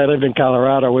anyway, since I lived in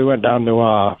Colorado, we went down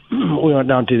to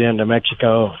the end of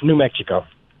New Mexico,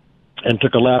 and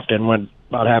took a left and went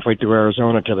about halfway through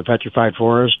Arizona to the Petrified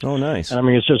Forest. Oh, nice. And,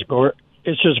 it's just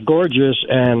gorgeous.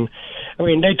 And,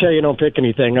 they tell you don't pick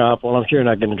anything up. Well, I'm sure you're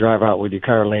not going to drive out with your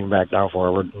car leaning back down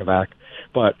forward in the back.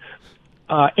 But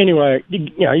anyway,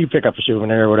 you pick up a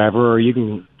souvenir or whatever, or you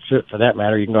can, for that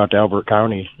matter, you can go out to Elbert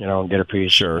County, and get a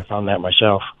piece. Sure. I found that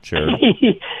myself. Sure.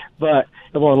 But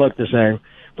it won't look the same.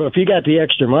 But if you got the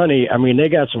extra money, they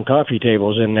got some coffee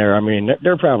tables in there.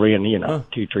 They're probably in the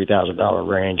 $2,000-$3,000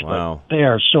 range. Wow. But they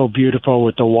are so beautiful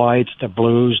with the whites, the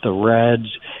blues, the reds,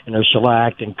 and they're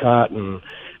shellacked and cut. And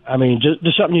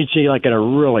just something you'd see like at a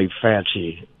really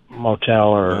fancy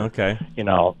motel or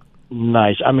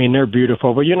nice. They're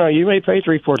beautiful. But you may pay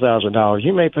 $3,000-$4,000.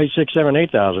 You may pay $6,000-$8,000,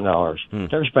 $8,000.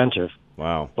 They're expensive.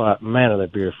 Wow. But man, are they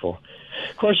beautiful.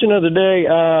 Question of the day,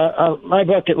 my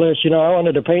bucket list, I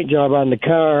wanted a paint job on the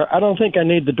car. I don't think I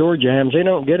need the door jambs. They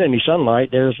don't get any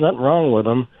sunlight. There's nothing wrong with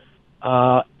them.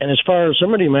 And as far as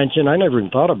somebody mentioned, I never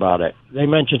even thought about it. They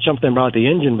mentioned something about the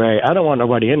engine bay. I don't want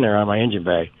nobody in there on my engine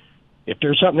bay. If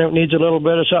there's something that needs a little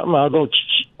bit of something, I'll go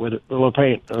with a little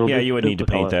paint. You would need to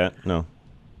paint that. No.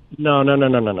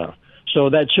 No. So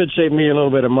that should save me a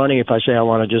little bit of money if I say I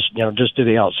want to just do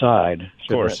the outside. Of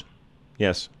course.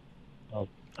 Yes. Oh,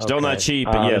 Still okay. not cheap,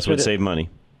 but yes, would save money.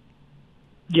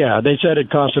 Yeah, they said it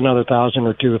costs another $1,000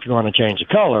 or $2,000 if you want to change the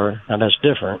color, and that's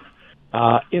different.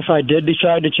 If I did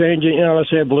decide to change it, let's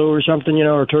say a blue or something,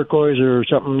 or turquoise or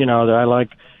something, that I like,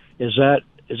 is that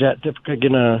typically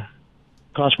going to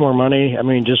cost more money? I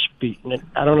mean,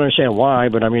 I don't understand why,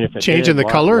 but I mean, if it's changing the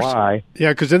colors, why?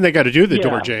 Yeah, because then they got to do the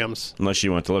door jams. Unless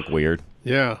you want to look weird.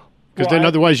 Yeah, because then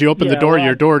otherwise you open the door,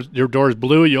 your door's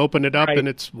blue. You open it up and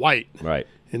it's white, right,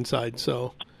 inside.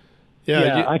 So,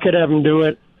 I could have them do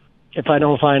it if I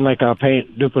don't find like a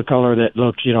paint duplicate color that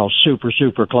looks, super,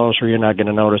 super close, where you're not going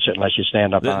to notice it unless you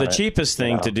stand up on it. The cheapest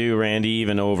thing to do, Randy,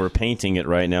 even over painting it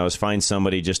right now, is find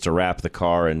somebody just to wrap the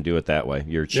car and do it that way.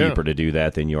 You're cheaper to do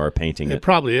that than you are painting it. It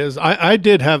probably is. I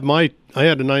did have I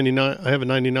had a 99. I have a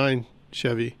 99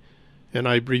 Chevy, and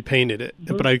I repainted it,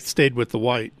 but I stayed with the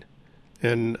white.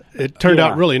 And it turned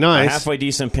out really nice. A halfway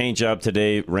decent paint job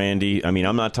today, Randy. I mean,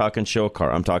 I'm not talking show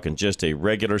car. I'm talking just a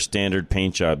regular standard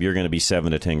paint job. You're going to be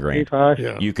 $7,000 to $10,000.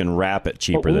 Yeah. You can wrap it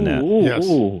cheaper than that. Yes.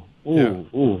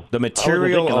 The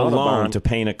material alone to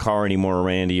paint a car anymore,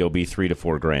 Randy, will be $3,000 to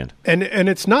 $4,000. And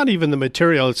it's not even the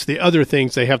material; it's the other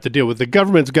things they have to deal with. The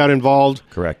government's got involved,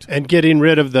 correct, and getting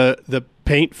rid of the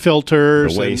paint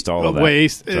filters, the waste, and all of that.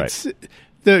 Waste. That's right.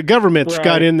 The government's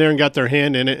got in there and got their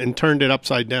hand in it and turned it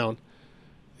upside down.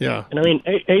 Yeah. And I mean,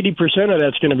 80% of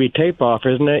that's going to be tape off,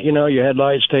 isn't it? Your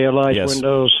headlights, tail lights,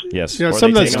 windows. Yes. Yeah, some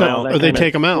of that stuff, they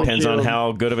take them out. Depends on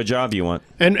how good of a job you want.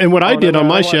 And what I did on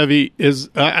my Chevy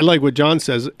is, I like what John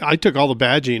says, I took all the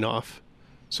badging off.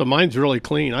 So mine's really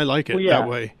clean. I like it that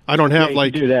way. I don't have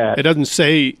do that. It doesn't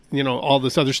say, all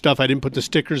this other stuff. I didn't put the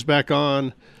stickers back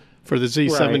on for the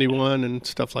Z71 and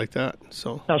stuff like that.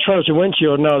 So now, as far as the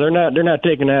windshield, no, they're not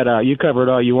taking that out. You cover it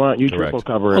all you want. You triple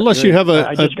cover it. Unless you have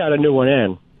I just got a new one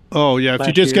in. Oh, yeah. If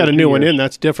you just got a new one in,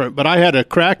 that's different. But I had a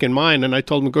crack in mine, and I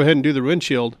told them, go ahead and do the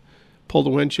windshield. Pull the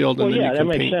windshield, and then you can that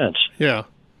makes paint. sense. Yeah.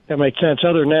 That makes sense.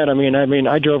 Other than that, I mean,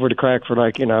 I drove her to crack for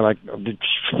 5, 6,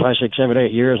 7,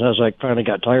 8 years, and I was finally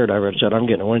got tired of it and said, I'm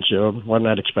getting a windshield. Wasn't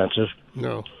that expensive.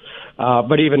 No.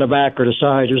 But even the back or the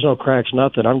side, there's no cracks,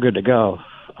 nothing. I'm good to go.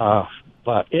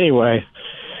 But anyway,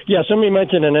 yeah, somebody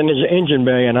mentioned an engine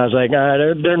bay, and I was like,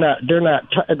 they're not.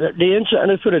 The inside.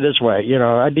 Let's put it this way,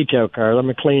 I detail cars. I'm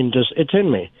a clean. It's in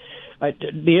me.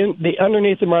 The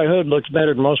underneath of my hood looks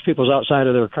better than most people's outside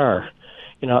of their car.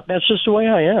 That's just the way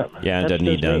I am. Yeah, it doesn't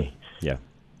need done. Yeah.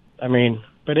 I mean,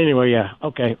 but anyway, yeah.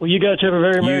 Okay. Well, you guys have a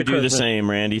very Merry Christmas. You do the same,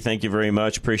 Randy. Thank you very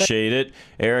much. Appreciate it.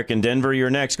 Eric in Denver,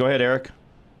 you're next. Go ahead, Eric.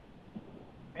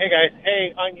 Hey guys.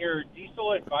 Hey, on your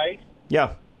diesel advice.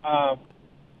 Yeah.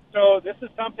 So this is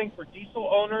something for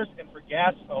diesel owners and for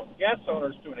gas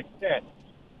owners to an extent.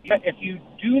 If you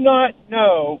do not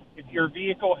know if your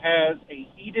vehicle has a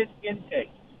heated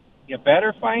intake, you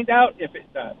better find out if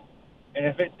it does. And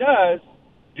if it does,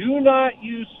 do not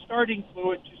use starting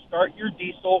fluid to start your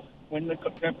diesel when the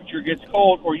temperature gets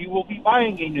cold, or you will be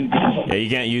buying a new diesel. Yeah, you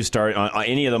can't use on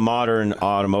any of the modern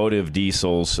automotive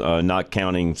diesels, not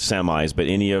counting semis, but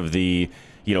any of the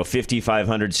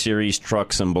 5500 series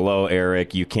trucks and below,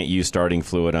 Eric, you can't use starting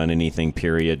fluid on anything,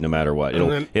 period, no matter what.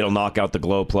 It'll knock out the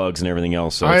glow plugs and everything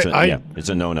else. So it's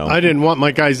a no-no. I didn't want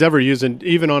my guys ever using,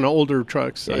 even on older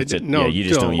trucks. You just don't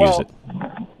use it.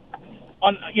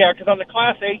 Because on the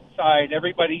Class 8 side,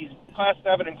 Class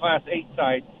 7 and Class 8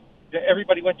 side,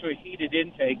 everybody went to a heated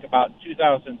intake about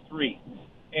 2003.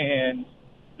 And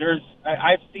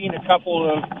I've seen a couple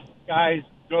of guys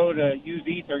go to use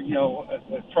ether,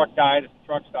 a truck died at the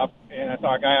truck stop, and I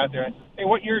saw a guy out there and said, hey,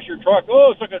 what year's your truck?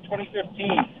 Oh, it's like a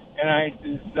 2015. And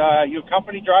is you a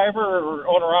company driver or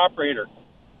owner-operator?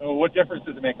 So what difference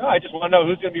does it make? Oh, I just want to know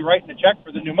who's going to be writing the check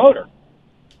for the new motor.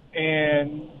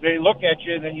 And they look at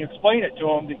you, and then you explain it to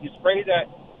them that you spray that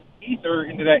ether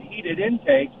into that heated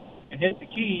intake and hit the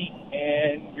key,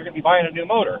 and you're going to be buying a new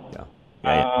motor. Yeah.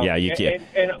 You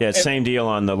can't. Same deal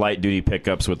on the light duty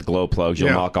pickups with the glow plugs. You'll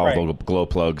knock all the glow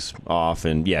plugs off,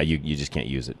 and you just can't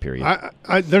use it. Period.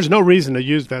 There's no reason to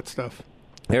use that stuff.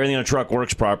 Everything on a truck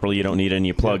works properly. You don't need any.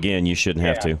 You plug in. You shouldn't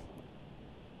have to.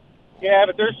 Yeah,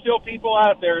 but there's still people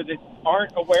out there that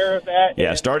aren't aware of that.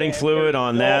 Yeah, starting fluid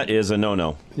on that is a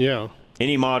no-no. Yeah.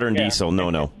 Any modern diesel,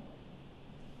 no-no.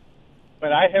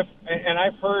 But I've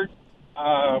heard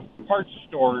parts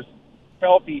stores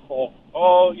tell people,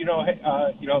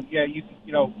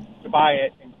 to buy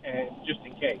it and just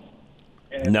in case.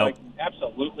 And it's like,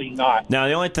 absolutely not. Now,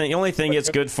 the only thing it's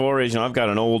good for is, I've got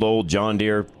an old John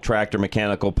Deere tractor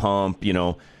mechanical pump,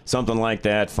 something like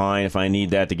that. Fine. If I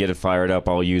need that to get it fired up,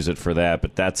 I'll use it for that.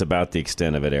 But that's about the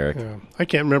extent of it, Eric. Yeah. I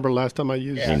can't remember the last time I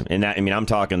used it. And that, I'm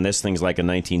talking this thing's like a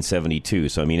 1972.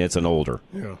 So, it's an older.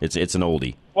 Yeah. It's an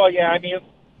oldie. Well, yeah,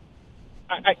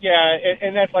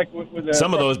 and that's like with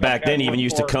some of those back then even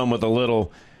used to come with a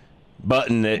little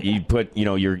button that you put,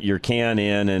 your can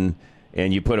in,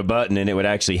 and you put a button and it would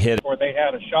actually hit it. Or they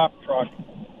had a shop truck,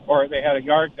 or they had a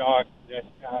yard dog that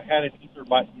had an ether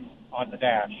button on the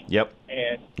dash. Yep.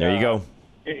 And there you go.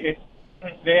 They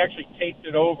actually taped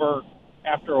it over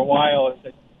after a while and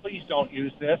said, please don't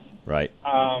use this. Right.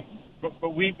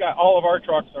 But we've got, all of our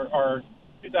trucks are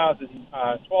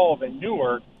 2012 and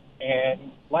newer.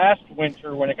 And last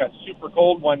winter, when it got super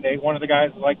cold one day, one of the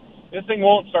guys was like, this thing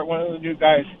won't start. One of the new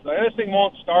guys was like, this thing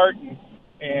won't start.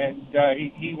 And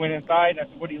he went inside. And I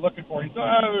said, what are you looking for? He said,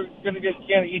 we're going to get a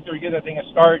can of ether to get that thing a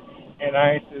start. And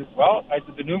I said,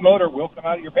 the new motor will come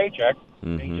out of your paycheck.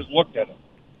 Mm-hmm. And he just looked at it.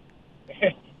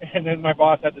 And then my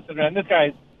boss had to sit down. And this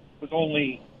guy was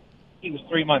 3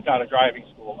 months out of driving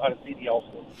school, out of CDL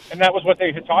school. And that was what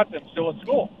they had taught them still at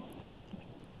school.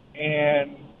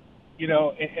 And,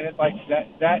 and it's like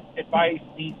that advice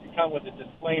needs to come with a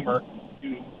disclaimer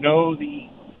to know the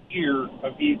year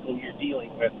of vehicle you're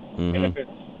dealing with. Mm-hmm. And if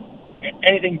it's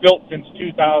anything built since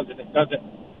 2000, it doesn't,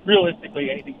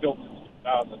 realistically, anything built since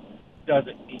 2000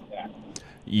 doesn't meet that.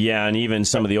 Yeah, and even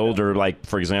some of the older, like,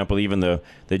 for example, even the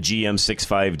GM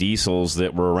 6.5 diesels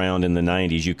that were around in the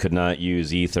 90s, you could not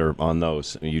use ether on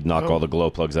those. You'd knock all the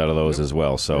glow plugs out of those as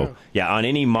well. So, on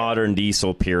any modern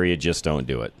diesel, period, just don't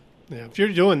do it. Yeah, if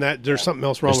you're doing that, there's something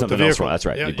else wrong with the vehicle. That's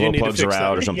right. Yeah, the glow plugs are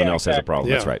out or something else has a problem.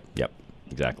 Yeah. That's right. Yep,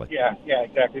 exactly. Yeah,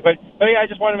 exactly. But I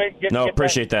just want to get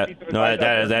appreciate that. No,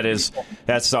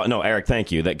 Eric,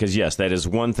 thank you. Because that is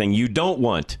one thing you don't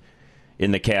want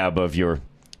in the cab of your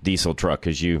diesel truck,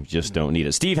 because you just don't need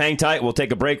it. Steve, hang tight. We'll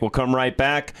take a break. We'll come right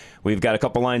back. We've got a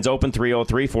couple lines open,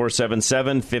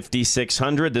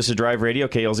 303-477-5600. This is Drive Radio,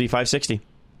 KLZ 560.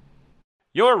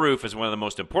 Your roof is one of the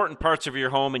most important parts of your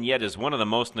home, and yet is one of the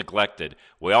most neglected.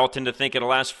 We all tend to think it'll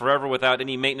last forever without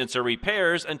any maintenance or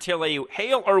repairs until a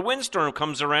hail or windstorm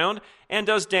comes around and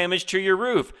does damage to your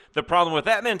roof. The problem with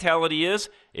that mentality is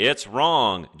it's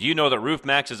wrong. Do you know that Roof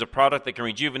Max is a product that can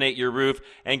rejuvenate your roof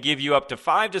and give you up to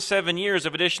 5 to 7 years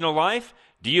of additional life?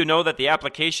 Do you know that the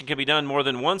application can be done more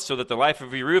than once so that the life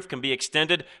of your roof can be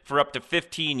extended for up to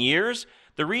 15 years?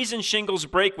 The reason shingles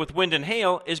break with wind and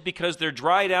hail is because they're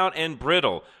dried out and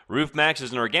brittle. Roof Max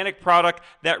is an organic product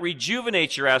that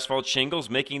rejuvenates your asphalt shingles,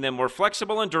 making them more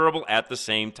flexible and durable at the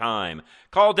same time.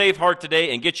 Call Dave Hart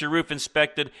today and get your roof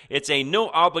inspected. It's a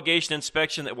no-obligation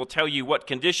inspection that will tell you what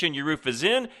condition your roof is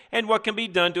in and what can be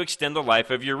done to extend the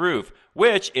life of your roof,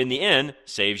 which, in the end,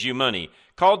 saves you money.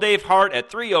 Call Dave Hart at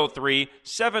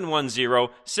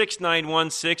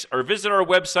 303-710-6916 or visit our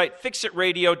website,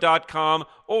 fixitradio.com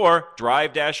or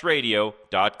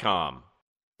drive-radio.com.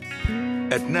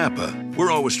 At Napa,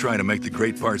 we're always trying to make the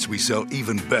great parts we sell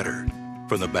even better.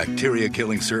 From the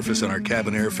bacteria-killing surface on our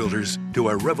cabin air filters to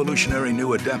our revolutionary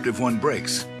new Adaptive One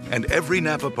brakes. And every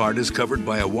Napa part is covered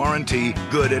by a warranty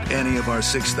good at any of our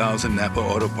 6,000 Napa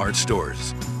Auto Parts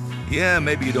stores. Yeah,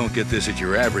 maybe you don't get this at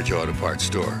your average auto parts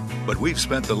store, but we've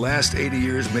spent the last 80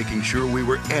 years making sure we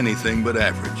were anything but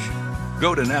average.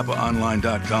 Go to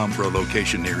NapaOnline.com for a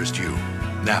location nearest you.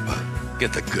 Napa,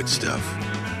 get the good stuff.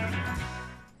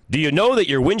 Do you know that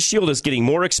your windshield is getting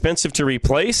more expensive to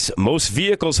replace? Most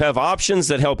vehicles have options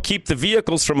that help keep the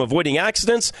vehicles from avoiding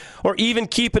accidents or even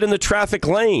keep it in the traffic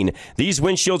lane. These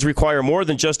windshields require more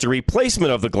than just a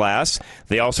replacement of the glass.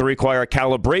 They also require a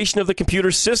calibration of the computer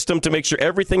system to make sure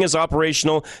everything is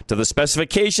operational to the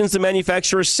specifications the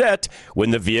manufacturer set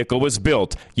when the vehicle was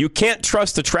built. You can't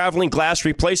trust the traveling glass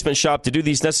replacement shop to do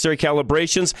these necessary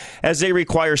calibrations, as they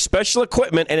require special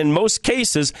equipment and, in most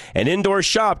cases, an indoor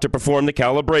shop to perform the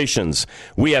calibration.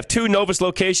 We have 2 Novus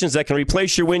locations that can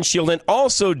replace your windshield and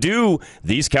also do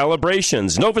these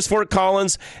calibrations. Novus Fort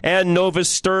Collins and Novus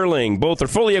Sterling. Both are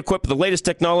fully equipped with the latest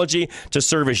technology to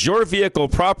service your vehicle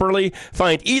properly.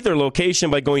 Find either location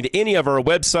by going to any of our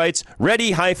websites,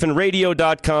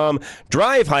 ready-radio.com,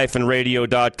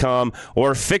 drive-radio.com,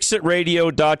 or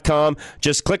fixitradio.com.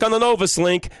 Just click on the Novus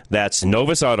link. That's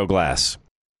Novus Auto Glass.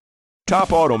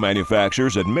 Top auto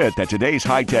manufacturers admit that today's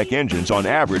high-tech engines on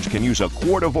average can use a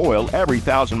quart of oil every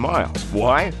 1,000 miles.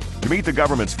 Why? To meet the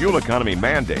government's fuel economy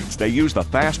mandates, they use the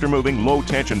faster-moving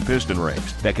low-tension piston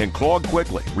rings that can clog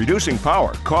quickly, reducing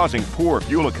power, causing poor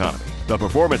fuel economy. The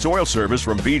Performance Oil Service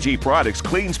from BG Products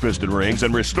cleans piston rings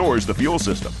and restores the fuel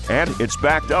system. And it's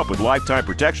backed up with lifetime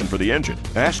protection for the engine.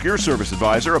 Ask your service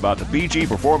advisor about the BG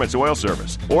Performance Oil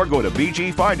Service or go to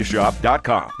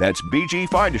bgfindashop.com. That's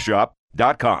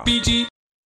bgfindashop.com. BG.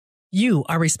 You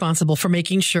are responsible for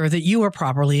making sure that you are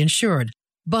properly insured,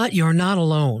 but you're not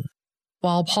alone.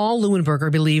 While Paul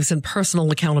Leuenberger believes in personal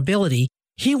accountability,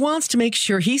 he wants to make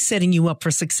sure he's setting you up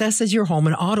for success as your home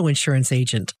and auto insurance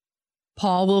agent.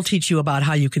 Paul will teach you about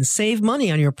how you can save money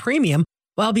on your premium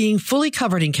while being fully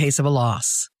covered in case of a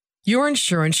loss. Your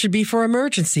insurance should be for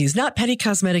emergencies, not petty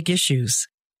cosmetic issues.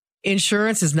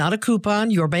 Insurance is not a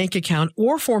coupon, your bank account,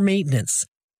 or for maintenance.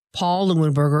 Paul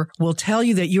Leuenberger will tell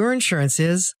you that your insurance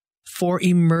is for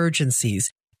emergencies.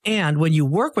 And when you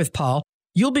work with Paul,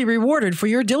 you'll be rewarded for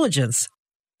your diligence.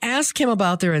 Ask him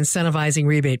about their incentivizing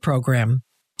rebate program.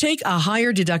 Take a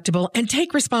higher deductible and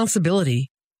take responsibility.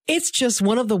 It's just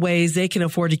one of the ways they can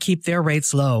afford to keep their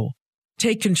rates low.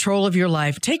 Take control of your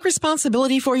life. Take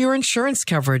responsibility for your insurance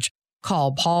coverage.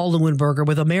 Call Paul Leuenberger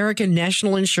with American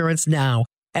National Insurance now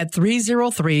at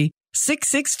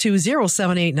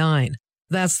 303-662-0789.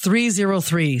 That's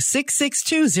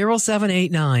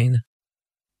 303-662-0789.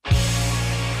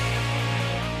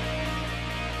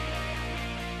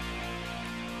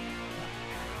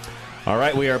 All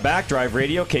right, we are back. Drive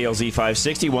Radio, KLZ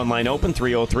 560. One line open,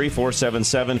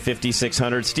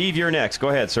 303-477-5600. Steve, you're next. Go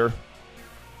ahead, sir.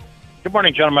 Good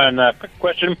morning, gentlemen. Quick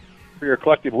question for your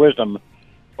collective wisdom.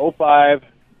 05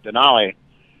 Denali,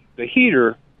 the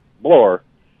heater blower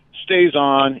stays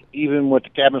on even with the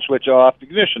cabin switch off, the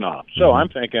ignition off. So I'm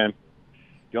thinking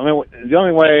the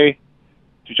only way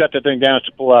to shut that thing down is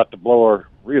to pull out the blower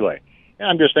relay. And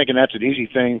I'm just thinking that's an easy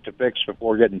thing to fix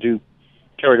before getting too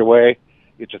carried away.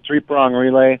 It's a 3-prong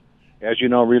relay. As you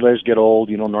know, relays get old.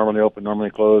 You know, normally open,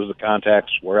 normally close. The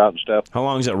contacts wear out and stuff. How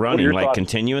long is it running? Like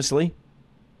continuously?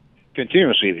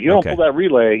 Continuously. If you don't pull that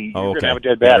relay, you're going to have a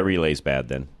dead battery. Yeah, the relay's bad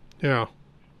then. Yeah.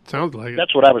 Sounds like it.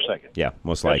 That's what I was thinking. Yeah,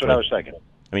 most likely. That's what I was thinking.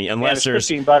 I mean, unless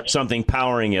there's something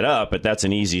powering it up, but that's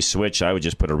an easy switch. I would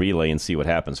just put a relay and see what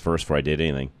happens first before I did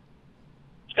anything.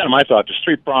 It's kind of my thought. This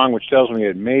 3-prong, which tells me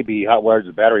it may be hot-wired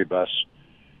to the battery bus,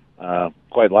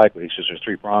 quite likely, since there's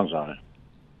 3 prongs on it.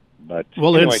 But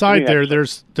well, anyway, inside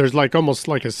there's like almost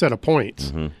like a set of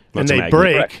points, and they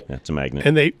break. Correct. That's a magnet.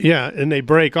 And they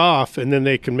break off, and then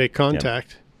they can make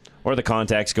contact. Yeah. Or the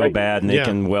contacts go bad, and they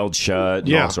can weld shut,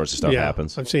 and all sorts of stuff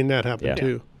happens. I've seen that happen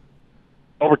too.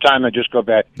 Over time, they just go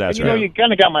bad. That's and, you know, you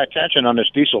kind of got my attention on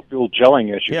this diesel fuel gelling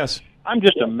issue. Yes. I'm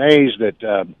just amazed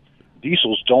that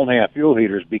diesels don't have fuel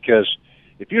heaters, because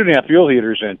if you didn't have fuel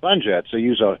heaters in fun jets, they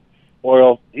use a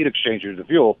oil heat exchanger to the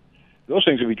fuel. Those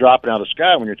things would be dropping out of the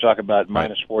sky when you're talking about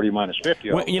minus 40, minus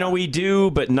 50. Well, you know, we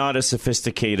do, but not as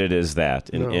sophisticated as that.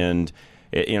 And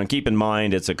you know, keep in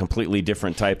mind, it's a completely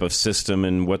different type of system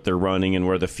and what they're running and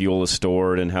where the fuel is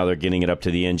stored and how they're getting it up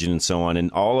to the engine and so on. And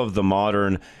all of the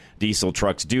modern diesel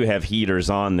trucks do have heaters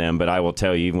on them, but I will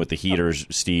tell you, even with the heaters,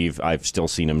 Steve, I've still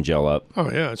seen them gel up.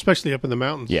 Oh, yeah, especially up in the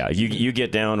mountains. Yeah, you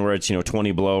get down where it's,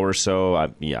 20 below or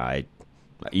so,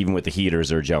 even with the heaters,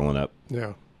 they're gelling up.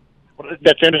 Yeah. Well,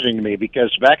 that's interesting to me,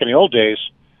 because back in the old days,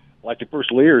 like the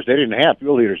first Lears, they didn't have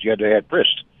fuel heaters. You had to add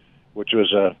Prist, which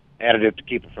was a additive to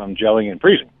keep it from gelling and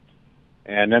freezing.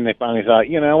 And then they finally thought,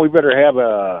 we better have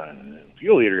a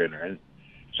fuel heater in there. And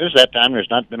since that time,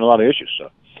 there's not been a lot of issues. So.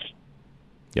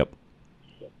 Yep.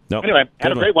 Nope. Anyway,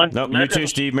 have a great one. Nope. You too,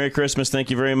 Steve. Merry Christmas.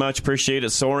 Thank you very much. Appreciate it.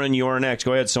 Soren, you're next.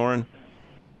 Go ahead, Soren.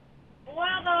 Well,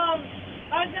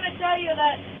 I was going to tell you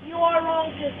that you are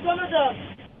wrong, because some of the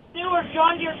newer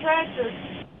John Deere tractors,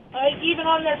 even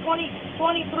on their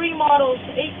 2023 models,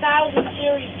 8000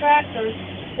 series tractors,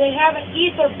 they have an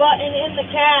ether button in the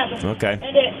cab. Okay.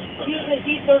 And it uses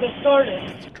ether to start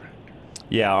it.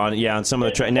 Yeah, on some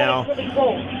of the now. Pretty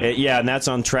cool. And that's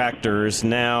on tractors.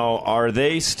 Now, are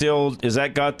they still? Is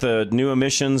that got the new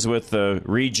emissions with the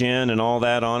regen and all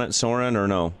that on it, Soren, or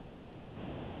no?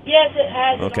 Yes, it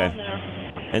has it okay. on there.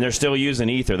 And they're still using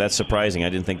ether. That's surprising. I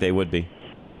didn't think they would be.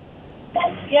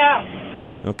 Yeah.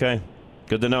 Okay,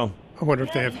 good to know. I wonder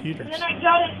if they have heaters. Then I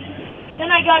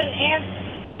got an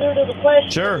answer to the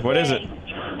question. Sure. What is it?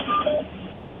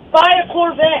 Buy a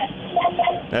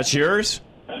Corvette. That's yours?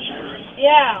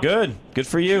 Yeah. Good. Good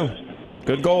for you.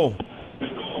 Good goal.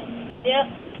 Yep.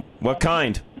 What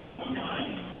kind?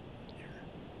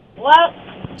 Well,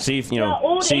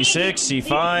 C6,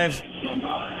 C5,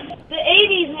 the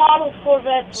 80s model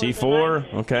Corvette.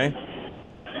 C4. Okay.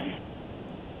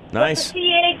 Nice. The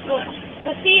C8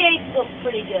 looks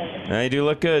pretty good. They do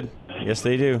look good. Yes,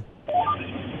 they do.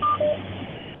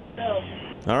 So,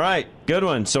 All right. Good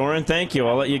one, Soren. Thank you.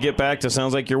 I'll let you get back to,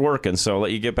 sounds like you're working, so I'll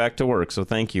let you get back to work. So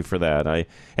thank you for that. I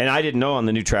didn't know on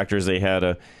the new tractors they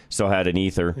had still had an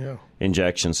ether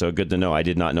injection, so good to know. I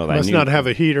did not know that. Must not have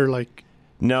a heater like...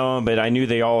 No, but I knew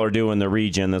they all are doing the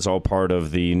regen. That's all part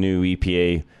of the new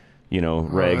EPA,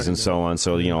 regs and so on.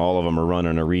 So, all of them are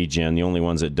running a regen. The only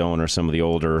ones that don't are some of the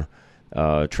older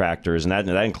tractors, and that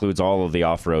includes all of the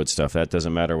off-road stuff. That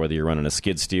doesn't matter whether you're running a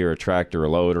skid steer, a tractor, a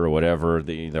loader, or whatever.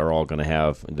 They're all going to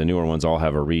have, the newer ones all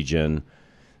have a regen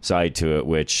side to it,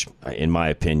 which, in my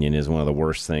opinion, is one of the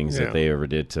worst things that they ever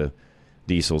did to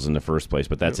diesels in the first place.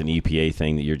 But that's an EPA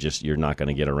thing that you're not going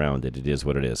to get around it. It is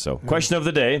what it is. So, question of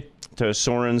the day, to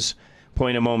Soren's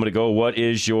point a moment ago, what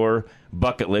is your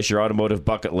bucket list, your automotive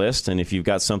bucket list? And if you've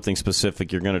got something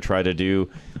specific you're going to try to do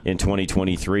in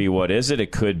 2023, what is it?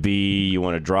 It could be you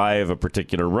want to drive a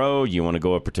particular road, you want to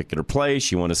go a particular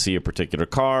place, you want to see a particular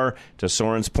car. To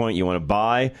Soren's point, you want to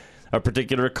buy a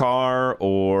particular car,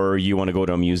 or you want to go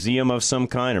to a museum of some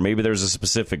kind, or maybe there's a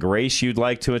specific race you'd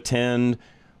like to attend.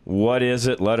 What is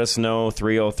it? Let us know.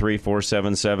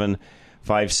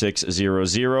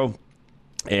 303-477-5600.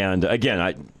 And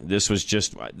again, this was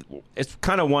just, it's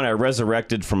kind of one I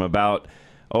resurrected from about,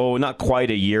 not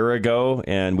quite a year ago.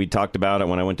 And we talked about it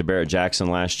when I went to Barrett-Jackson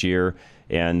last year.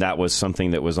 And that was something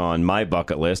that was on my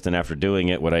bucket list. And after doing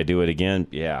it, would I do it again?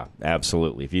 Yeah,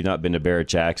 absolutely. If you've not been to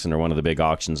Barrett-Jackson or one of the big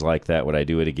auctions like that, would I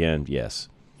do it again? Yes.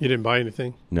 You didn't buy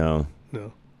anything? No,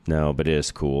 but it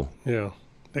is cool. Yeah.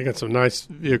 They got some nice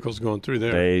vehicles going through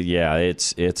there.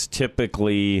 It's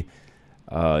typically...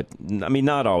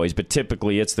 not always, but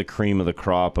typically it's the cream of the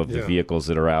crop of the vehicles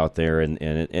that are out there. And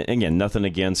again, nothing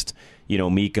against,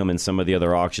 Mecum and some of the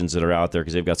other auctions that are out there,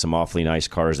 because they've got some awfully nice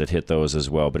cars that hit those as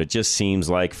well. But it just seems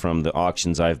like from the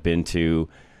auctions I've been to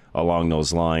along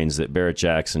those lines that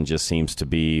Barrett-Jackson just seems to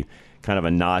be kind of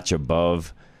a notch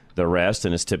above the rest.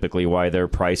 And it's typically why their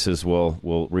prices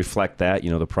will reflect that.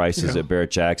 The prices at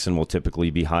Barrett-Jackson will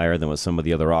typically be higher than what some of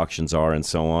the other auctions are and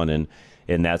so on.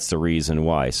 And that's the reason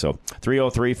why. So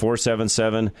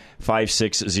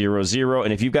 303-477-5600.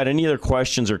 And if you've got any other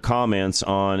questions or comments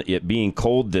on it being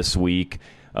cold this week,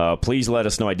 please let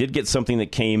us know. I did get something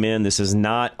that came in. This is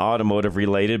not automotive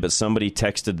related, but somebody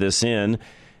texted this in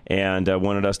and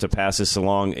wanted us to pass this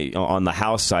along on the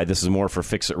house side. This is more for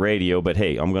Fix It Radio, but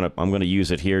hey, I'm gonna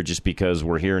use it here just because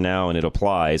we're here now and it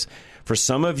applies. For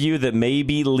some of you that may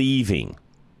be leaving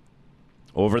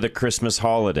over the Christmas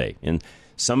holiday, and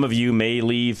some of you may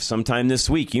leave sometime this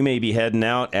week. You may be heading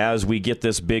out as we get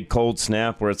this big cold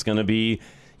snap where it's going to be,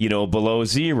 below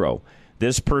zero.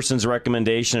 This person's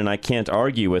recommendation, and I can't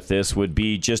argue with this, would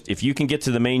be just if you can get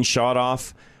to the main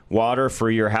shut-off water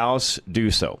for your house, do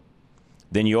so.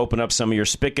 Then you open up some of your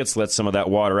spigots, let some of that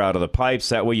water out of the pipes.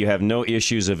 That way you have no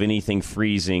issues of anything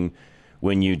freezing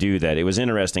when you do that. It was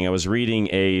interesting. I was reading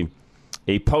a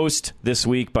post this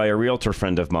week by a realtor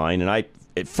friend of mine, and I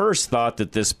at first thought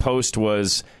that this post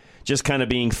was just kind of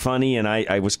being funny, and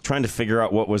I was trying to figure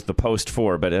out what was the post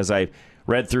for. But as I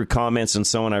read through comments and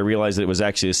so on, I realized that it was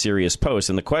actually a serious post.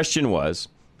 And the question was,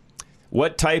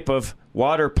 what type of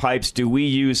water pipes do we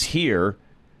use here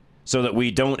so that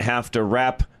we don't have to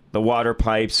wrap the water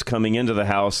pipes coming into the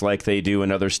house like they do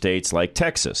in other states like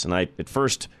Texas? And I at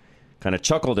first kind of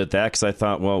chuckled at that because I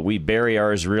thought, well, we bury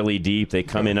ours really deep. They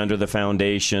come in under the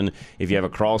foundation. If you have a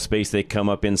crawl space, they come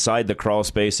up inside the crawl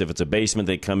space. If it's a basement,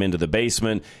 they come into the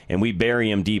basement. And we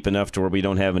bury them deep enough to where we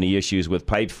don't have any issues with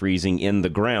pipe freezing in the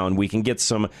ground. We can get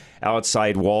some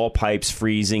outside wall pipes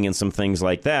freezing and some things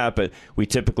like that, but we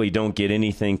typically don't get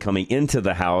anything coming into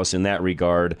the house in that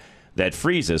regard that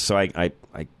freezes. So I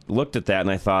looked at that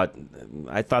and I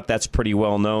thought that's pretty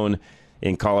well known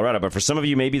in Colorado. But for some of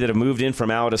you maybe that have moved in from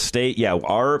out of state,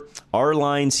 our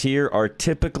lines here are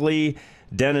typically,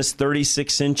 Dennis,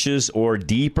 36 inches or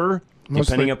deeper,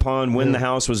 depending upon when the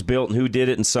house was built and who did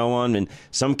it and so on. In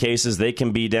some cases, they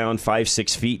can be down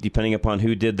 5-6 feet, depending upon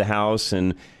who did the house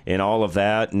and all of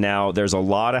that. Now, there's a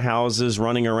lot of houses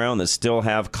running around that still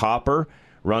have copper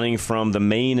running from the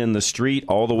main in the street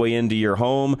all the way into your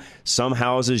home. Some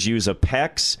houses use a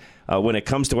PEX. When it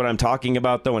comes to what I'm talking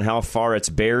about, though, and how far it's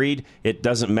buried, it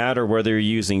doesn't matter whether you're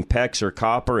using PEX or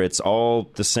copper. It's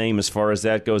all the same as far as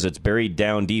that goes. It's buried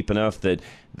down deep enough that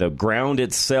the ground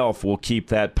itself will keep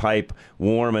that pipe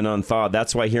warm and unthawed.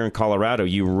 That's why here in Colorado,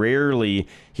 you rarely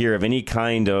hear of any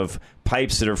kind of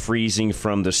pipes that are freezing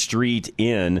from the street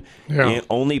in. Yeah.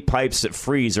 Only pipes that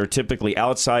freeze are typically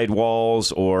outside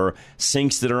walls or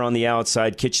sinks that are on the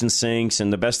outside, kitchen sinks.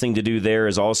 And the best thing to do there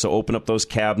is also open up those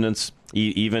cabinets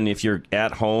Even if you're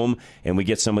at home and we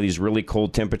get some of these really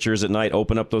cold temperatures at night,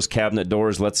 open up those cabinet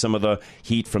doors, let some of the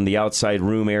heat from the outside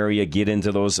room area get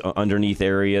into those underneath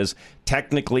areas.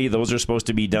 Technically, those are supposed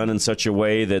to be done in such a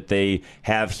way that they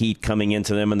have heat coming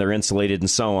into them and they're insulated and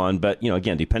so on. But,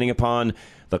 again, depending upon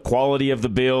the quality of the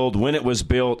build, when it was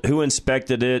built, who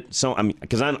inspected it. So,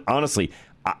 because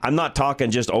I'm not talking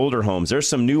just older homes. There's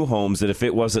some new homes that if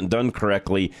it wasn't done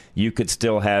correctly, you could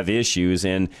still have issues.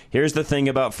 And here's the thing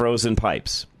about frozen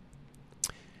pipes.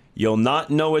 You'll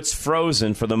not know it's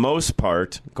frozen for the most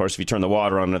part. Of course, if you turn the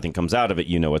water on and nothing comes out of it,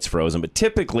 you know it's frozen. But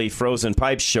typically, frozen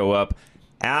pipes show up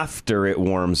after it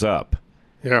warms up.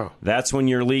 Yeah. That's when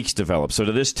your leaks develop. So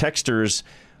to this texter's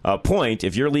point,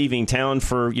 if you're leaving town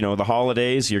for, the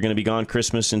holidays, you're going to be gone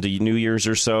Christmas into New Year's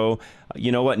or so,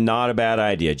 you know what? Not a bad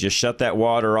idea. Just shut that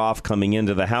water off coming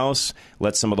into the house.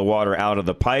 Let some of the water out of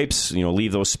the pipes.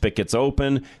 Leave those spigots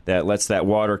open. That lets that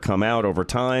water come out over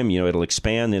time. It'll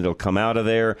expand and it'll come out of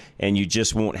there, and you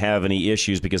just won't have any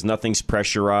issues because nothing's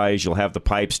pressurized. You'll have the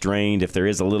pipes drained. If there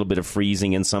is a little bit of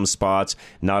freezing in some spots,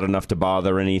 not enough to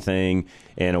bother anything,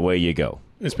 and away you go.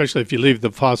 Especially if you leave the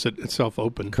faucet itself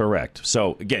open. Correct.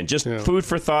 So, again, just food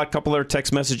for thought. A couple other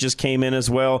text messages came in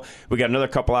as well. We got another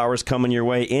couple hours coming your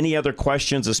way. Any other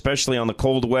questions, especially on the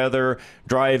cold weather,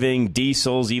 driving,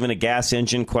 diesels, even a gas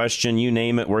engine question, you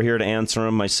name it, we're here to answer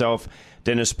them. Myself,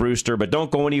 Dennis Brewster. But don't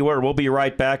go anywhere. We'll be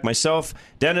right back. Myself,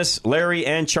 Dennis, Larry,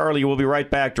 and Charlie will be right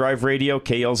back. Drive Radio,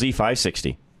 KLZ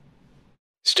 560.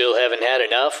 Still haven't had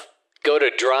enough? Go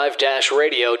to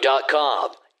drive-radio.com.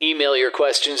 Email your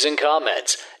questions and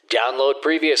comments, download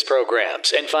previous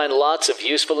programs, and find lots of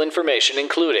useful information,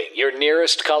 including your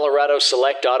nearest Colorado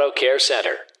Select Auto Care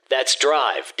Center. That's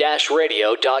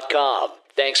drive-radio.com.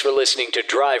 Thanks for listening to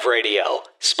Drive Radio,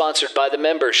 sponsored by the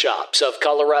member shops of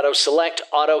Colorado Select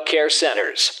Auto Care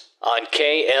Centers on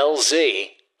KLZ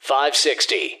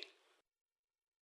 560.